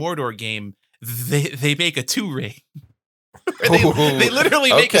Shadow of Mordor game, they make a 2 ring. They literally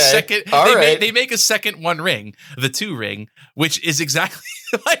make a second. They make a second 1 ring, the 2 ring, which is exactly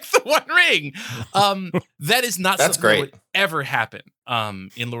like the 1 ring. That is not something that would ever happen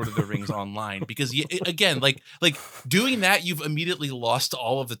in Lord of the Rings Online, because again, like doing that, you've immediately lost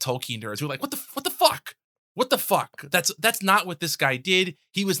all of the Tolkien nerds who are like, what the fuck? What the fuck? That's not what this guy did.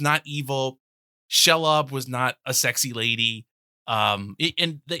 He was not evil. Shelob was not a sexy lady. That's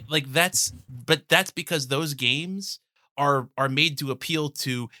because those games are made to appeal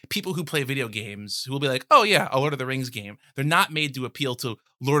to people who play video games, who will be like, oh yeah, a Lord of the Rings game. They're not made to appeal to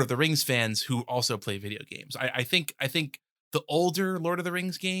Lord of the Rings fans who also play video games. I think the older Lord of the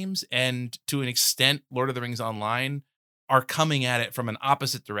Rings games, and to an extent Lord of the Rings Online, are coming at it from an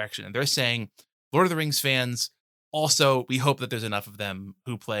opposite direction. And they're saying, Lord of the Rings fans, also, we hope that there's enough of them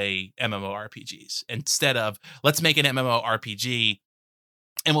who play MMORPGs, instead of let's make an MMORPG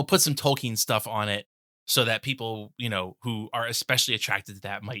and we'll put some Tolkien stuff on it so that people, who are especially attracted to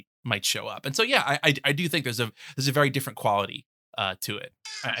that might show up. And so, yeah, I do think there's a very different quality to it.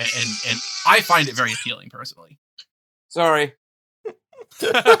 And I find it very appealing personally. Sorry.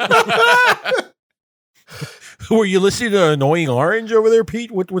 Were you listening to Annoying Orange over there,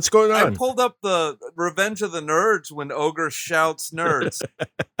 Pete? What's going on? I pulled up the Revenge of the Nerds when Ogre shouts nerds.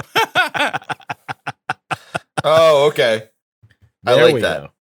 Oh, okay. I like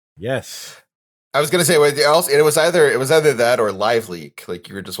that. Yes. I was gonna say it was either that or Live Leak. Like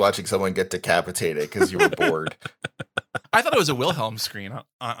you were just watching someone get decapitated because you were bored. I thought it was a Wilhelm scream,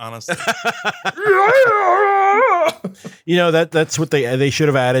 honestly. That's what they should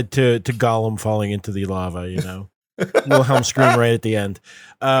have added to Gollum falling into the lava. Wilhelm scream right at the end.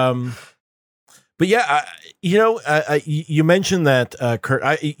 But yeah, you mentioned that,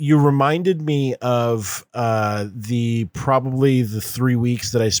 Kurt. You reminded me of probably the 3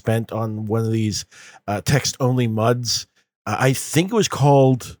 weeks that I spent on one of these text only MUDs. I think it was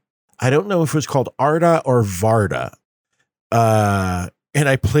called. I don't know if it was called Arda or Varda. And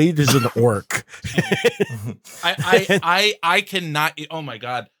I played as an orc. I cannot. Oh my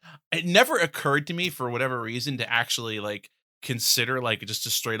god! It never occurred to me for whatever reason to actually like consider like just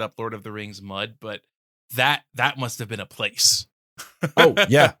a straight up Lord of the Rings MUD, but that must have been a place. Oh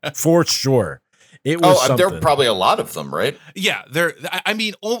yeah, for sure. It was. There were probably a lot of them, right? Yeah, there. I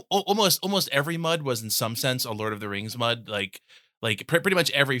mean, almost every MUD was in some sense a Lord of the Rings MUD. Like pretty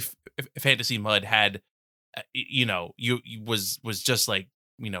much every fantasy MUD had, was just like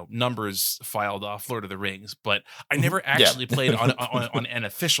numbers filed off Lord of the Rings, but I never actually played on an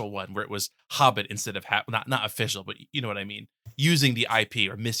official one where it was Hobbit instead of not official, but you know what I mean, using the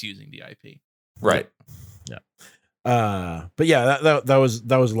IP or misusing the IP. Right. Yeah. But yeah, that was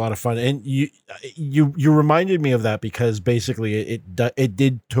a lot of fun, and you reminded me of that because basically it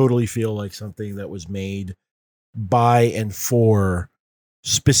did totally feel like something that was made by and for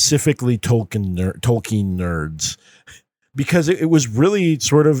specifically Tolkien nerds. Because it was really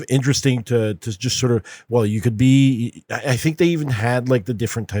sort of interesting to just sort of, well, you could be, I think they even had like the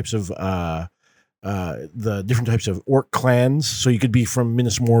different types of orc clans. So you could be from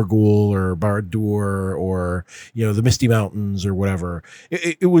Minas Morgul or Barad-dûr or, the Misty Mountains or whatever.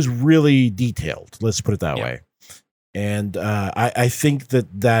 It was really detailed. Let's put it that way. And I think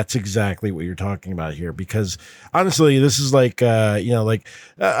that's exactly what you're talking about here, because honestly, this is like, I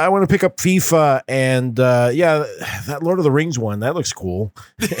want to pick up FIFA and that Lord of the Rings one, that looks cool.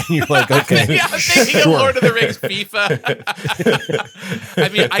 And you're like, okay. Yeah, I'm thinking of Lord of the Rings FIFA. I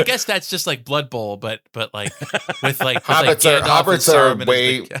mean, I guess that's just like Blood Bowl, but like with like hobbits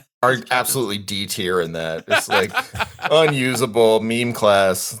are absolutely D tier in that. It's like unusable meme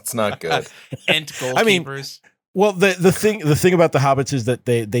class. It's not good. And goalkeepers. Well, the thing about the hobbits is that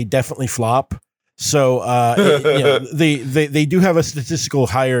they definitely flop. So they do have a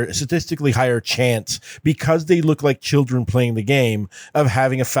statistically higher chance, because they look like children playing the game, of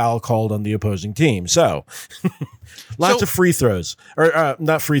having a foul called on the opposing team. So lots of free throws, or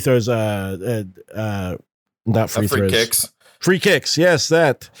not free throws, not free throws. Free kicks. Free kicks, yes,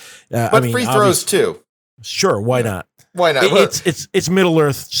 that. But free throws too. Sure, why not? Why not? It's Middle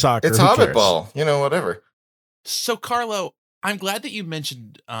Earth soccer. It's Hobbit ball, whatever. So, Carlo, I'm glad that you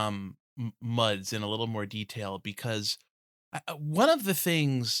mentioned MUDs in a little more detail, because one of the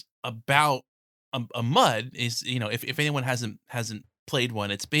things about a MUD is, if anyone hasn't played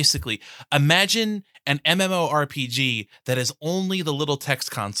one, it's basically, imagine an MMORPG that is only the little text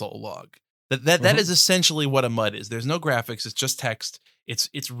console log. That is essentially what a MUD is. There's no graphics. It's just text.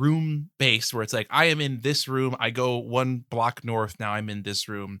 It's room based, where it's like, I am in this room. I go one block north. Now I'm in this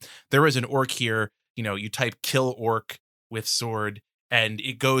room. There is an orc here. You type kill orc with sword, and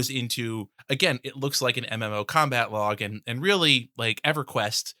it goes into, again, it looks like an MMO combat log, and really like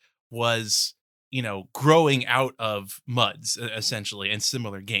EverQuest was, growing out of MUDs essentially, and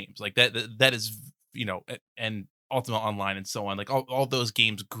similar games like that is, and Ultima Online and so on. Like all those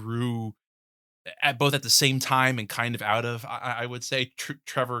games grew both at the same time and kind of out of, I would say,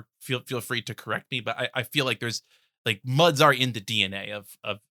 Trevor, feel free to correct me, but I feel like there's like MUDs are in the DNA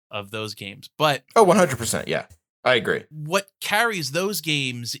of those games. But 100%, yeah, I agree. What carries those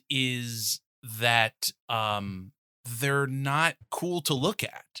games is that they're not cool to look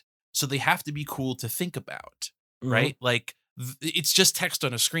at, so they have to be cool to think about, right? Like it's just text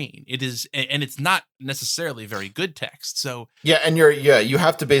on a screen. It is, and it's not necessarily very good text. So and you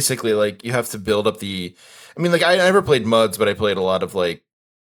have to basically like, you have to build up the, I mean, like I never played MUDs, but I played a lot of like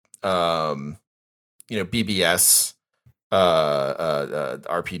BBS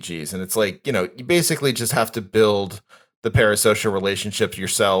RPGs, and it's like, you basically just have to build the parasocial relationships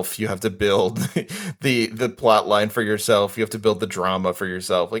yourself. You have to build the plot line for yourself. You have to build the drama for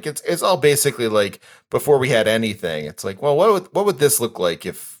yourself. Like it's all basically like, before we had anything, it's like, well, what would this look like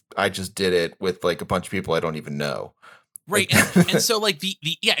if I just did it with like a bunch of people I don't even know? Right. And so like the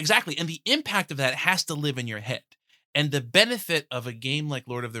exactly. And the impact of that has to live in your head. And the benefit of a game like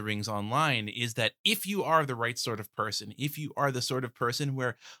Lord of the Rings Online is that if you are the right sort of person, if you are the sort of person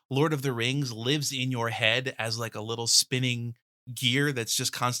where Lord of the Rings lives in your head as like a little spinning gear that's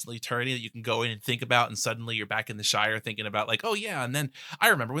just constantly turning that you can go in and think about, and suddenly you're back in the Shire thinking about like, oh yeah, and then I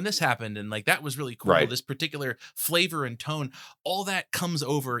remember when this happened, and like that was really cool. Right. This particular flavor and tone, all that comes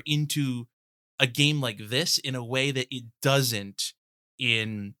over into a game like this in a way that it doesn't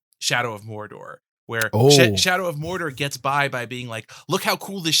in Shadow of Mordor, where Shadow of Mordor gets by being like, look how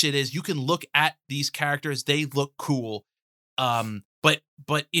cool this shit is. You can look at these characters, they look cool.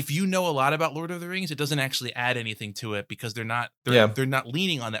 But if you know a lot about Lord of the Rings, it doesn't actually add anything to it because they're not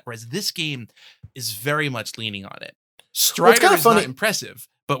leaning on that. Whereas this game is very much leaning on it. Strider is not impressive,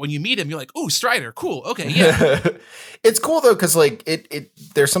 but when you meet him, you're like, "Oh, Strider, cool, okay, yeah." It's cool though because like it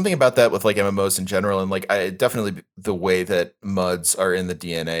there's something about that with like MMOs in general, and like I definitely the way that MUDs are in the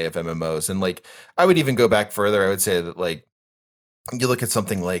DNA of MMOs, and like I would even go back further. I would say that like you look at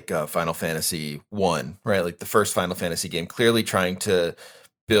something like Final Fantasy 1, right? Like the first Final Fantasy game, clearly trying to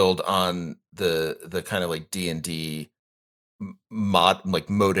build on the kind of like D&D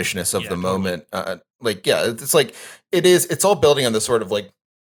modishness of the moment. It's like it's all building on this sort of like,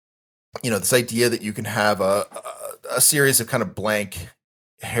 you know, this idea that you can have a series of kind of blank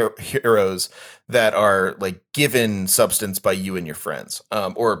heroes that are like given substance by you and your friends,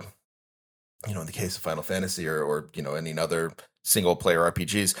 or you know, in the case of Final Fantasy or you know, any other single player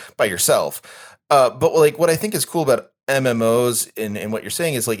RPGs by yourself. But like what I think is cool about MMOs and what you're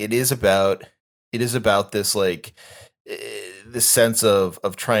saying is like it is about this like this sense of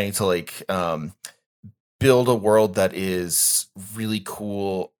trying to like build a world that is really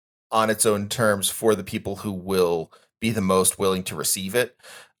cool on its own terms for the people who will be the most willing to receive it.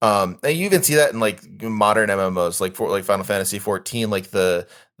 And you even see that in like modern MMOs, like for like Final Fantasy 14, like the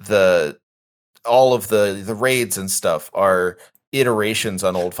all of the raids and stuff are iterations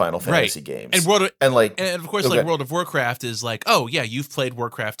on old Final Fantasy games. And of course, like World of Warcraft is like, oh yeah, you've played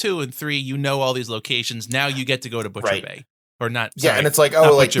Warcraft 2 and 3, you know all these locations. Now you get to go to Butcher Bay. Or not. Sorry, and it's like,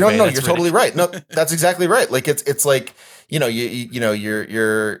 oh, like no, you're totally right. No, that's exactly right. Like it's like, you know,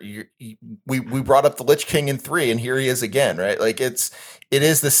 we brought up the Lich King in 3, and here he is again, right? Like it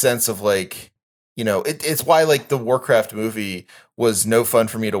is the sense of like, you know, it's why like the Warcraft movie was no fun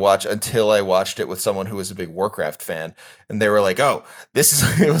for me to watch until I watched it with someone who was a big Warcraft fan, and they were like, oh, this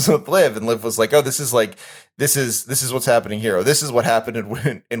is it was with Liv, and Liv was like, oh, this is what's happening here. Or this is what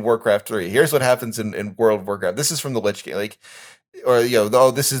happened in Warcraft 3. Here's what happens in World of Warcraft. This is from the Lich King, like, or you know,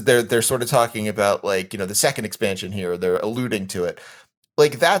 oh, this is they're sort of talking about like, you know, the second expansion here. They're alluding to it.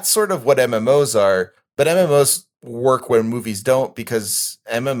 Like that's sort of what MMOs are, but MMOs work when movies don't, because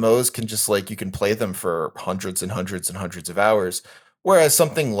MMOs can just like, you can play them for hundreds and hundreds and hundreds of hours, whereas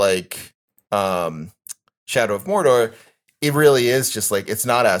something like Shadow of Mordor, it really is just like, it's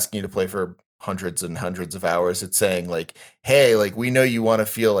not asking you to play for hundreds and hundreds of hours. It's saying like, hey, like we know you want to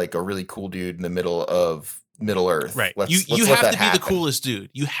feel like a really cool dude in the middle of Middle Earth, right? Let's you have to be the coolest dude.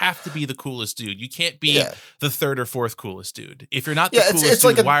 You have to be the coolest dude. You can't be the third or fourth coolest dude. If you're not the coolest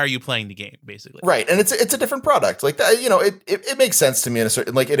dude, like why are you playing the game? Basically, right? And it's a different product. Like that, you know, it makes sense to me in a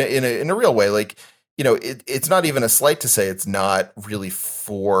certain, like in a real way. Like, you know, it's not even a slight to say it's not really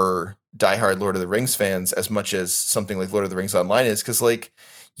for diehard Lord of the Rings fans as much as something like Lord of the Rings Online is, because like,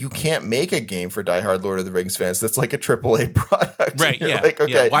 you can't make a game for diehard Lord of the Rings fans that's like a AAA product. Right. Yeah. Like,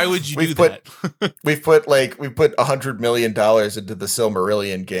 okay, why would you do that? we put $100 million into the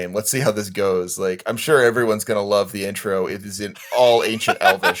Silmarillion game. Let's see how this goes. Like, I'm sure everyone's going to love the intro. It is in all ancient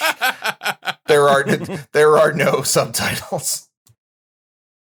Elvish. There are no subtitles.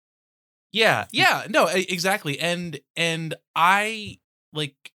 Yeah. No, exactly. And I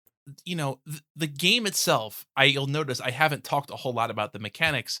like, you know, the game itself, you'll notice I haven't talked a whole lot about the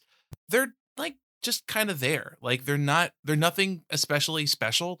mechanics. They're like just kind of there. Like they're nothing especially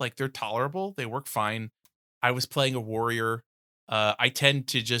special. Like they're tolerable. They work fine. I was playing a warrior. I tend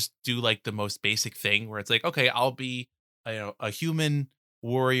to just do like the most basic thing where it's like, okay, I'll be a human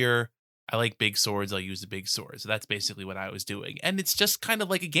warrior. I like big swords. I'll use the big swords. So that's basically what I was doing. And it's just kind of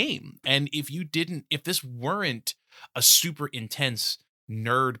like a game. And if this weren't a super intense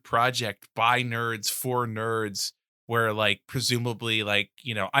nerd project by nerds for nerds, where like presumably like,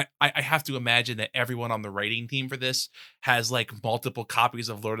 you know, I have to imagine that everyone on the writing team for this has like multiple copies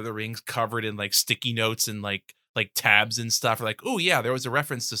of Lord of the Rings covered in like sticky notes and like tabs and stuff. Or like, oh yeah, there was a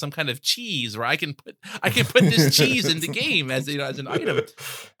reference to some kind of cheese where I can put this cheese in the game as, you know, as an item.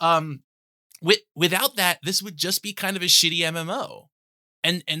 Without that, this would just be kind of a shitty MMO.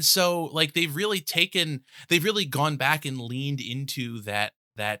 And so like they've really gone back and leaned into that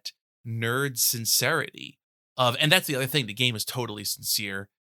nerd sincerity of, and that's the other thing, the game is totally sincere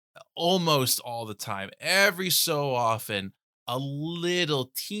almost all the time. Every so often, a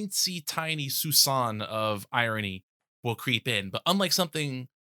little teensy tiny soupçon of irony will creep in. But unlike something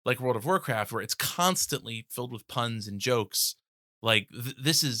like World of Warcraft, where it's constantly filled with puns and jokes, like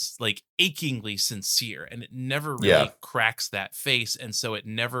this is like achingly sincere, and it never really Yeah. cracks that face. And so it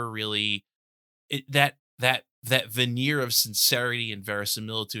never really, that veneer of sincerity and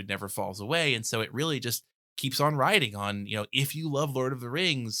verisimilitude never falls away. And so it really just keeps on riding on, if you love Lord of the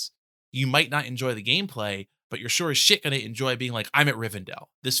Rings, you might not enjoy the gameplay, but you're sure as shit going to enjoy being like, I'm at Rivendell.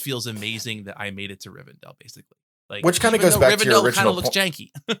 This feels amazing that I made it to Rivendell, basically. Like, Which kind of even goes though back to your Rivendell kind original of looks janky.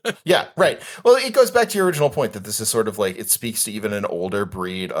 Yeah, right. Well, it goes back to your original point that this is sort of like, it speaks to even an older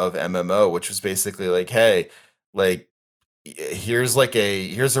breed of MMO, which was basically like, hey, like, here's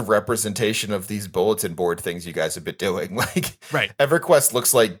a representation of these bulletin board things you guys have been doing. Like, Right. EverQuest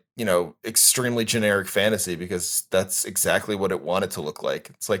looks like, extremely generic fantasy because that's exactly what it wanted to look like.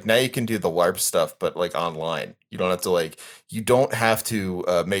 It's like, now you can do the LARP stuff, but like online. You don't have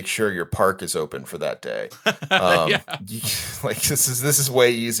to make sure your park is open for that day. Yeah. This is way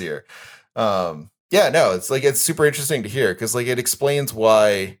easier. It's super interesting to hear because like it explains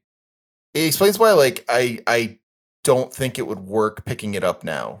why like I don't think it would work picking it up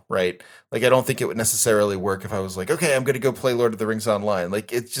now, right? Like I don't think it would necessarily work if I was like, okay, I'm going to go play Lord of the Rings online.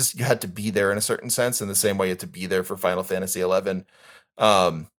 Like it's just, you had to be there in a certain sense, in the same way you had to be there for Final Fantasy 11.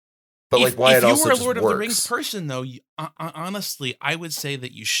 But like why it also just If you were a Lord of the Rings works. person, though, honestly, I would say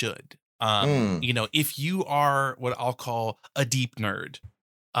that you should. Mm. If you are what I'll call a deep nerd,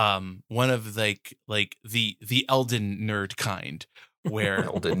 one of like the Elden nerd kind, where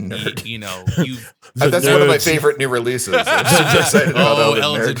Elden Nerd. you've That's one of my favorite new releases. I'm super excited about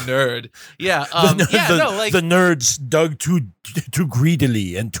Elden nerd. Yeah, the nerds dug too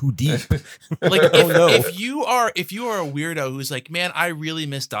greedily and too deep. Like no. if you are a weirdo who's like, man, I really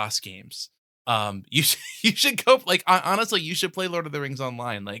miss DOS games. You should go, like, honestly, you should play Lord of the Rings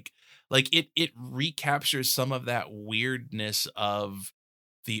online. Like it recaptures some of that weirdness of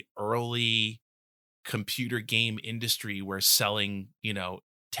the early computer game industry, where selling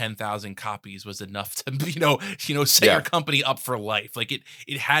 10,000 copies was enough to set your company up for life. Like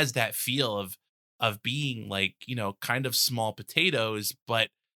it has that feel of being like kind of small potatoes, but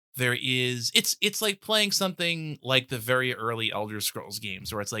it's like playing something like the very early Elder Scrolls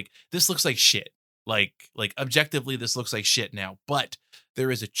games, where it's like, this looks like shit. Like objectively, this looks like shit now, but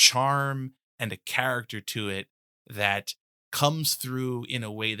there is a charm and a character to it that comes through in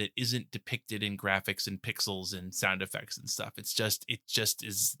a way that isn't depicted in graphics and pixels and sound effects and stuff. It just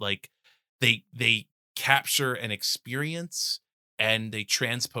is like they capture an experience and they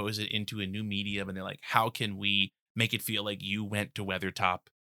transpose it into a new medium, and they're like, how can we make it feel like you went to Weathertop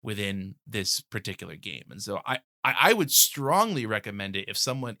within this particular game? And so I would strongly recommend it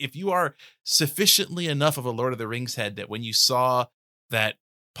if you are sufficiently enough of a Lord of the Rings head that when you saw that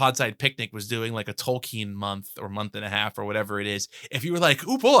Podside Picnic was doing like a Tolkien month or month and a half or whatever it is, if you were like,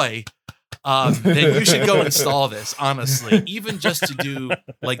 oh boy, then you should go install this, honestly, even just to do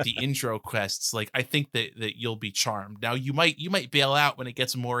like the intro quests. Like, I think that you'll be charmed. Now you might bail out when it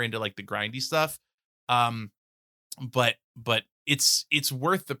gets more into like the grindy stuff. But it's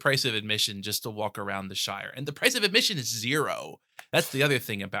worth the price of admission just to walk around the Shire. And the price of admission is $0. That's the other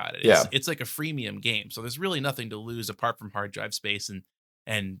thing about it. It's like a freemium game. So there's really nothing to lose apart from hard drive space and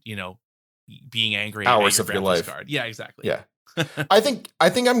being angry hours at of your life. card. Yeah, exactly. Yeah. I think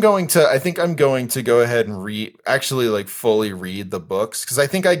I'm going to go ahead and fully read the books, because I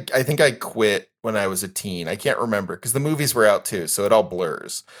think I quit when I was a teen. I can't remember because the movies were out too, so it all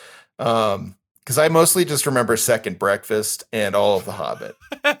blurs. Because I mostly just remember Second Breakfast and all of The Hobbit.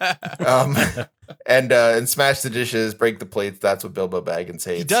 And Smash the Dishes, Break the Plates. That's what Bilbo Baggins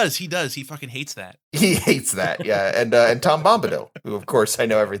hates. He does. He fucking hates that. He hates that. Yeah. And Tom Bombadil, who of course I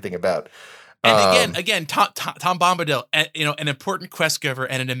know everything about. And again, Tom Bombadil, an important quest giver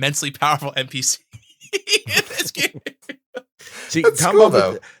and an immensely powerful NPC in this game. See, That's Tom cool,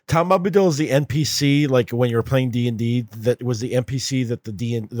 though. Bombadil is the NPC. Like when you were playing D&D, that was the NPC that the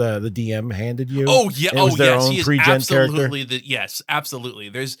DM handed you. Oh yeah, And it was their own he is pre-gen absolutely character. yes, absolutely.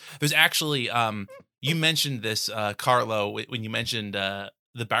 There's actually you mentioned this, Carlo, when you mentioned the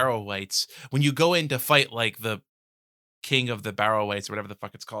Barrow Wights. When you go in to fight like the King of the Barrow Wights or whatever the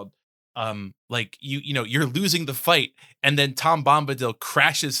fuck it's called, like you're losing the fight, and then Tom Bombadil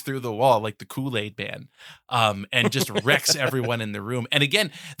crashes through the wall like the Kool-Aid Man, and just wrecks everyone in the room. And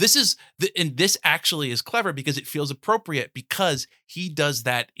again, this actually is clever because it feels appropriate, because he does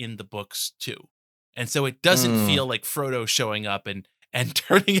that in the books too, and so it doesn't feel like Frodo showing up and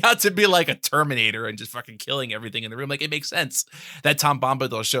turning out to be like a Terminator and just fucking killing everything in the room. Like, it makes sense that Tom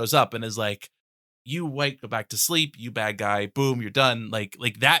Bombadil shows up and is like, you white, go back to sleep, you bad guy, boom, you're done. Like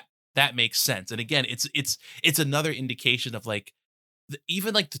that that makes sense. And again, it's another indication of like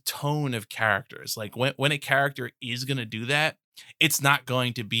even like the tone of characters. Like when a character is going to do that, it's not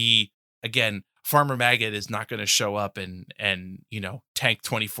going to be, again, Farmer Maggot is not going to show up and tank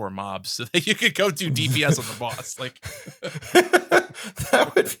 24 mobs so that you could go do DPS on the boss. Like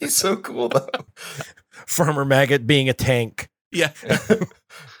that would be so cool though. Farmer Maggot being a tank. Yeah.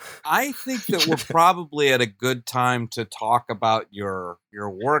 I think that we're probably at a good time to talk about your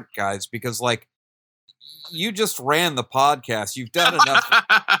work, guys, because like you just ran the podcast. You've done enough.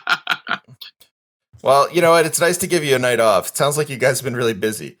 Well, you know what? It's nice to give you a night off. It sounds like you guys have been really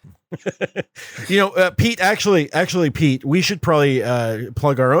busy. Pete, actually, Pete, we should probably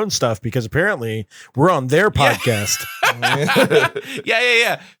plug our own stuff because apparently we're on their podcast.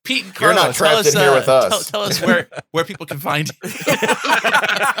 Yeah. Pete and Carlo, you're not trapped in here with us. Tell us where people can find you.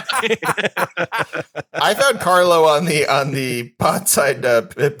 I found Carlo on the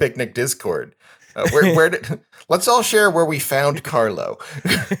Podside Picnic Discord. Where did let's all share where we found Carlo.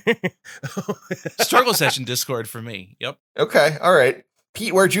 Struggle Session Discord for me. Yep. Okay. All right.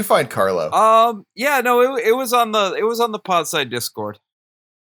 Pete, where'd you find Carlo? It was on the Podside Discord.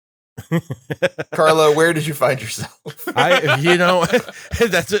 Carlo, where did you find yourself?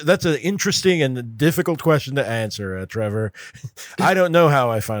 That's an interesting and difficult question to answer, Trevor. I don't know how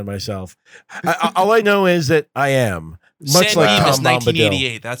I find myself. All I know is that I am much San like Dimas, Tom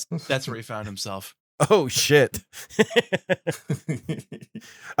Bombadil. 1988. That's where he found himself. Oh shit!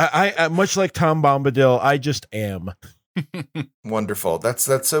 I much like Tom Bombadil. I just am. Wonderful.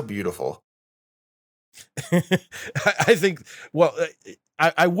 That's so beautiful. I think. Well,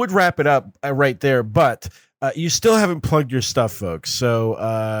 I would wrap it up right there, but you still haven't plugged your stuff, folks.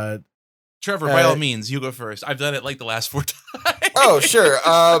 So, Trevor, by all means, you go first. I've done it like the last 4 times. Oh, sure.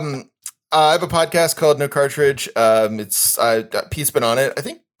 I have a podcast called No Cartridge. Pete's been on it. I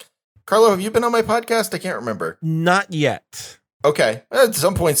think. Carlo, have you been on my podcast? I can't remember. Not yet. Okay, at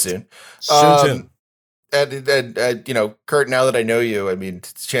some point soon. Soon. And Kurt, now that I know you, I mean,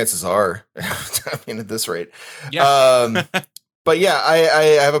 chances are, at this rate. Yeah. But yeah,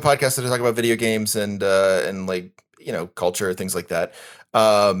 I have a podcast that I talk about video games and like, culture, things like that.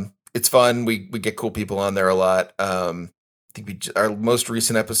 It's fun. We get cool people on there a lot. I think our most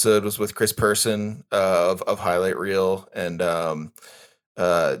recent episode was with Chris Person of Highlight Reel. And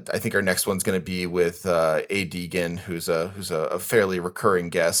I think our next one's going to be with A. Deegan, who's a fairly recurring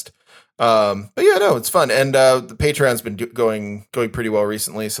guest. But yeah, no, it's fun. And the Patreon's been going pretty well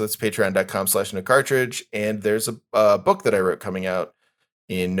recently. So that's patreon.com/nocartridge. And there's a book that I wrote coming out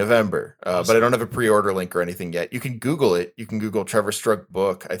in November. But I don't have a pre-order link or anything yet. You can Google it. You can Google Trevor Strunk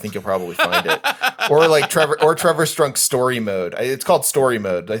book. I think you'll probably find it. Or like Trevor Strunk story mode. It's called story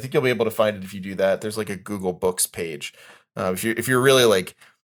mode. I think you'll be able to find it if you do that. There's like a Google Books page. If you're really like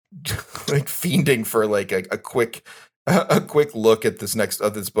fiending for like a quick look at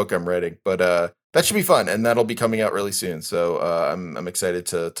this book I'm writing, but that should be fun, and that'll be coming out really soon. So I'm excited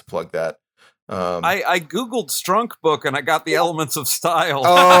to plug that. I googled Strunk book and I got the Elements of Style.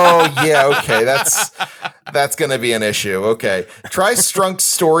 Oh yeah, okay, that's gonna be an issue. Okay, try Strunk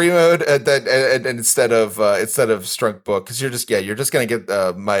story mode and instead of Strunk book, because you're just gonna get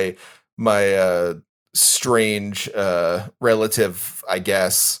my strange relative, I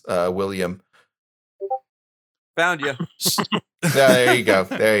guess, William. Found you. There you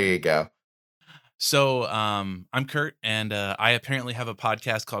go. So I'm Kurt, and I apparently have a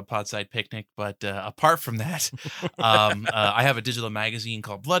podcast called Podside Picnic. But apart from that, I have a digital magazine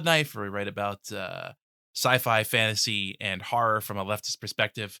called Blood Knife, where we write about sci-fi, fantasy, and horror from a leftist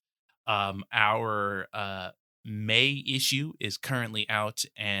perspective. Our May issue is currently out,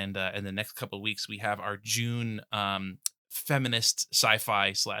 and in the next couple of weeks, we have our June feminist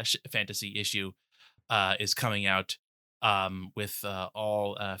sci-fi / fantasy issue is coming out. With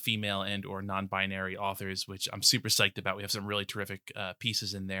all female and or non-binary authors, which I'm super psyched about. We have some really terrific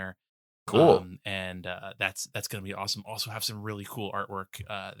pieces in there. Cool. And that's going to be awesome. Also have some really cool artwork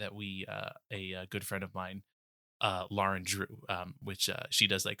that a good friend of mine, Lauren drew, which she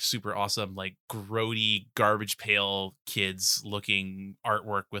does like super awesome, like grody garbage pail kids looking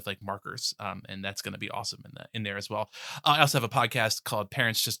artwork with like markers. And that's going to be awesome in there as well. I also have a podcast called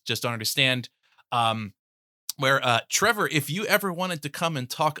Parents Just Don't Understand. Where Trevor, if you ever wanted to come and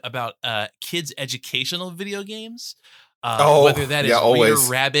talk about kids' educational video games, whether that is Reader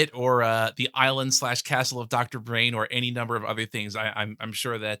Rabbit or the Island / Castle of Dr. Brain or any number of other things, I'm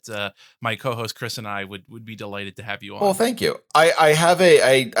sure that my co-host Chris and I would be delighted to have you on. Well, thank you. I have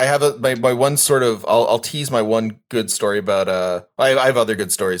my one sort of I'll tease my one good story about I have other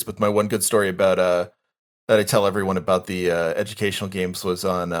good stories, but my one good story about that I tell everyone about the educational games was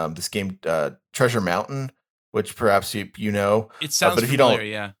on this game Treasure Mountain, which perhaps you know. It sounds but if familiar,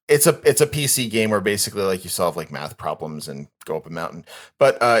 you don't, yeah. it's a PC game where basically like you solve like math problems and go up a mountain.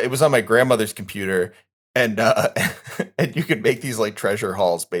 But it was on my grandmother's computer, and and you could make these like treasure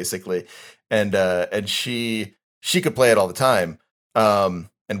hauls basically, and she could play it all the time,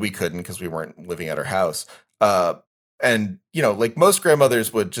 and we couldn't because we weren't living at her house. And, you know, like most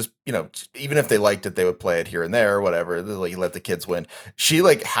grandmothers would just, you know, even if they liked it, they would play it here and there or whatever. Like, let the kids win. She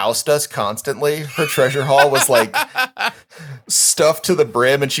like housed us constantly. Her treasure haul was like stuffed to the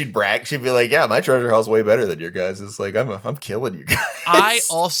brim, and she'd brag. She'd be like, yeah, my treasure haul's way better than your guys. It's like, I'm killing you guys. I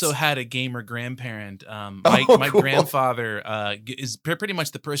also had a gamer grandparent. My cool. grandfather is pretty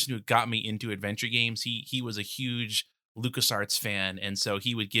much the person who got me into adventure games. He was a huge LucasArts fan, and so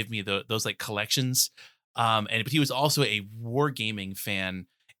he would give me those like collections. But he was also a wargaming fan,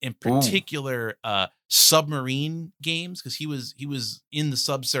 in particular submarine games, because he was in the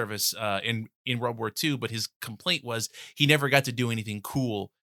subservice in World War II, but his complaint was he never got to do anything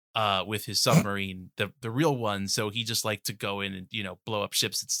cool with his submarine, the real one. So he just liked to go in and, you know, blow up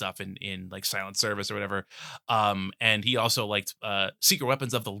ships and stuff in like silent service or whatever. And he also liked Secret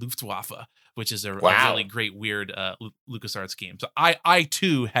Weapons of the Luftwaffe, which is a really great weird LucasArts game. So I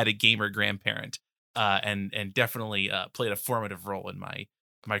too had a gamer grandparent. And definitely played a formative role in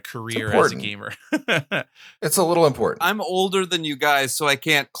my career as a gamer. It's a little important. I'm older than you guys, so I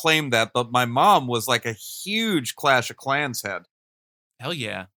can't claim that, but my mom was like a huge Clash of Clans head. Hell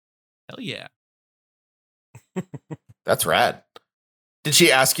yeah. That's rad. Did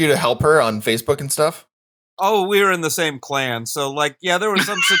she ask you to help her on Facebook and stuff? Oh, we were in the same clan, so like, yeah, there were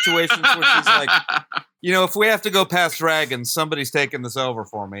some situations where she's like, you know, if we have to go past dragons, somebody's taking this over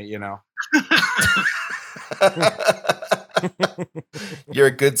for me, you know. You're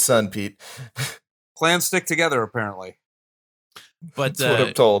a good son, Pete. Clans stick together, apparently. But That's what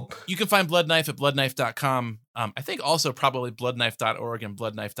I'm told. You can find Blood Knife at bloodknife.com. I think also probably bloodknife.org and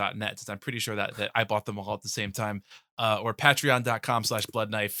bloodknife.net, since I'm pretty sure that I bought them all at the same time. Or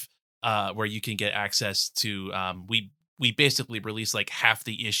patreon.com/bloodknife, where you can get access to we basically release like half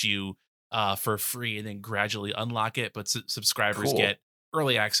the issue for free and then gradually unlock it, but subscribers get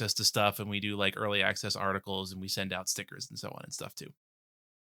early access to stuff, and we do like early access articles, and we send out stickers and so on and stuff too.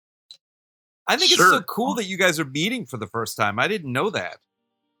 I think it's so cool that you guys are meeting for the first time. I didn't know that.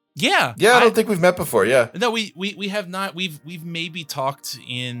 Yeah. I don't think we've met before. Yeah. No, we have not. We've maybe talked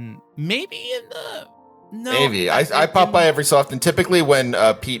in the no. Maybe I pop by every so often. Typically when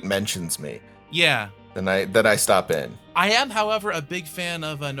Pete mentions me. Yeah. Then I stop in. I am, however, a big fan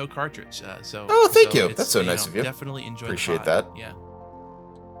of No Cartridge. Thank you. That's so nice of you. Definitely enjoy. Appreciate that. Yeah.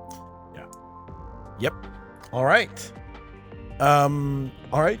 Yep. All right. All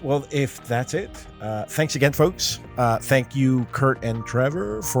right. Well, if that's it, thanks again, folks. Thank you, Kurt and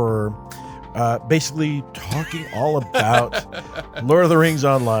Trevor, for basically talking all about Lord of the Rings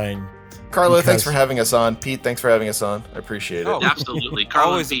Online. Carlo, thanks for having us on. Pete, thanks for having us on. I appreciate it. Oh, absolutely.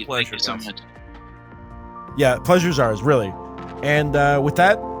 Carlo Always and a Pete, pleasure, thank you so guys. much. Yeah, pleasure's ours, really. And with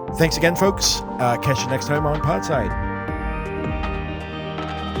that, thanks again, folks. Catch you next time on Podside.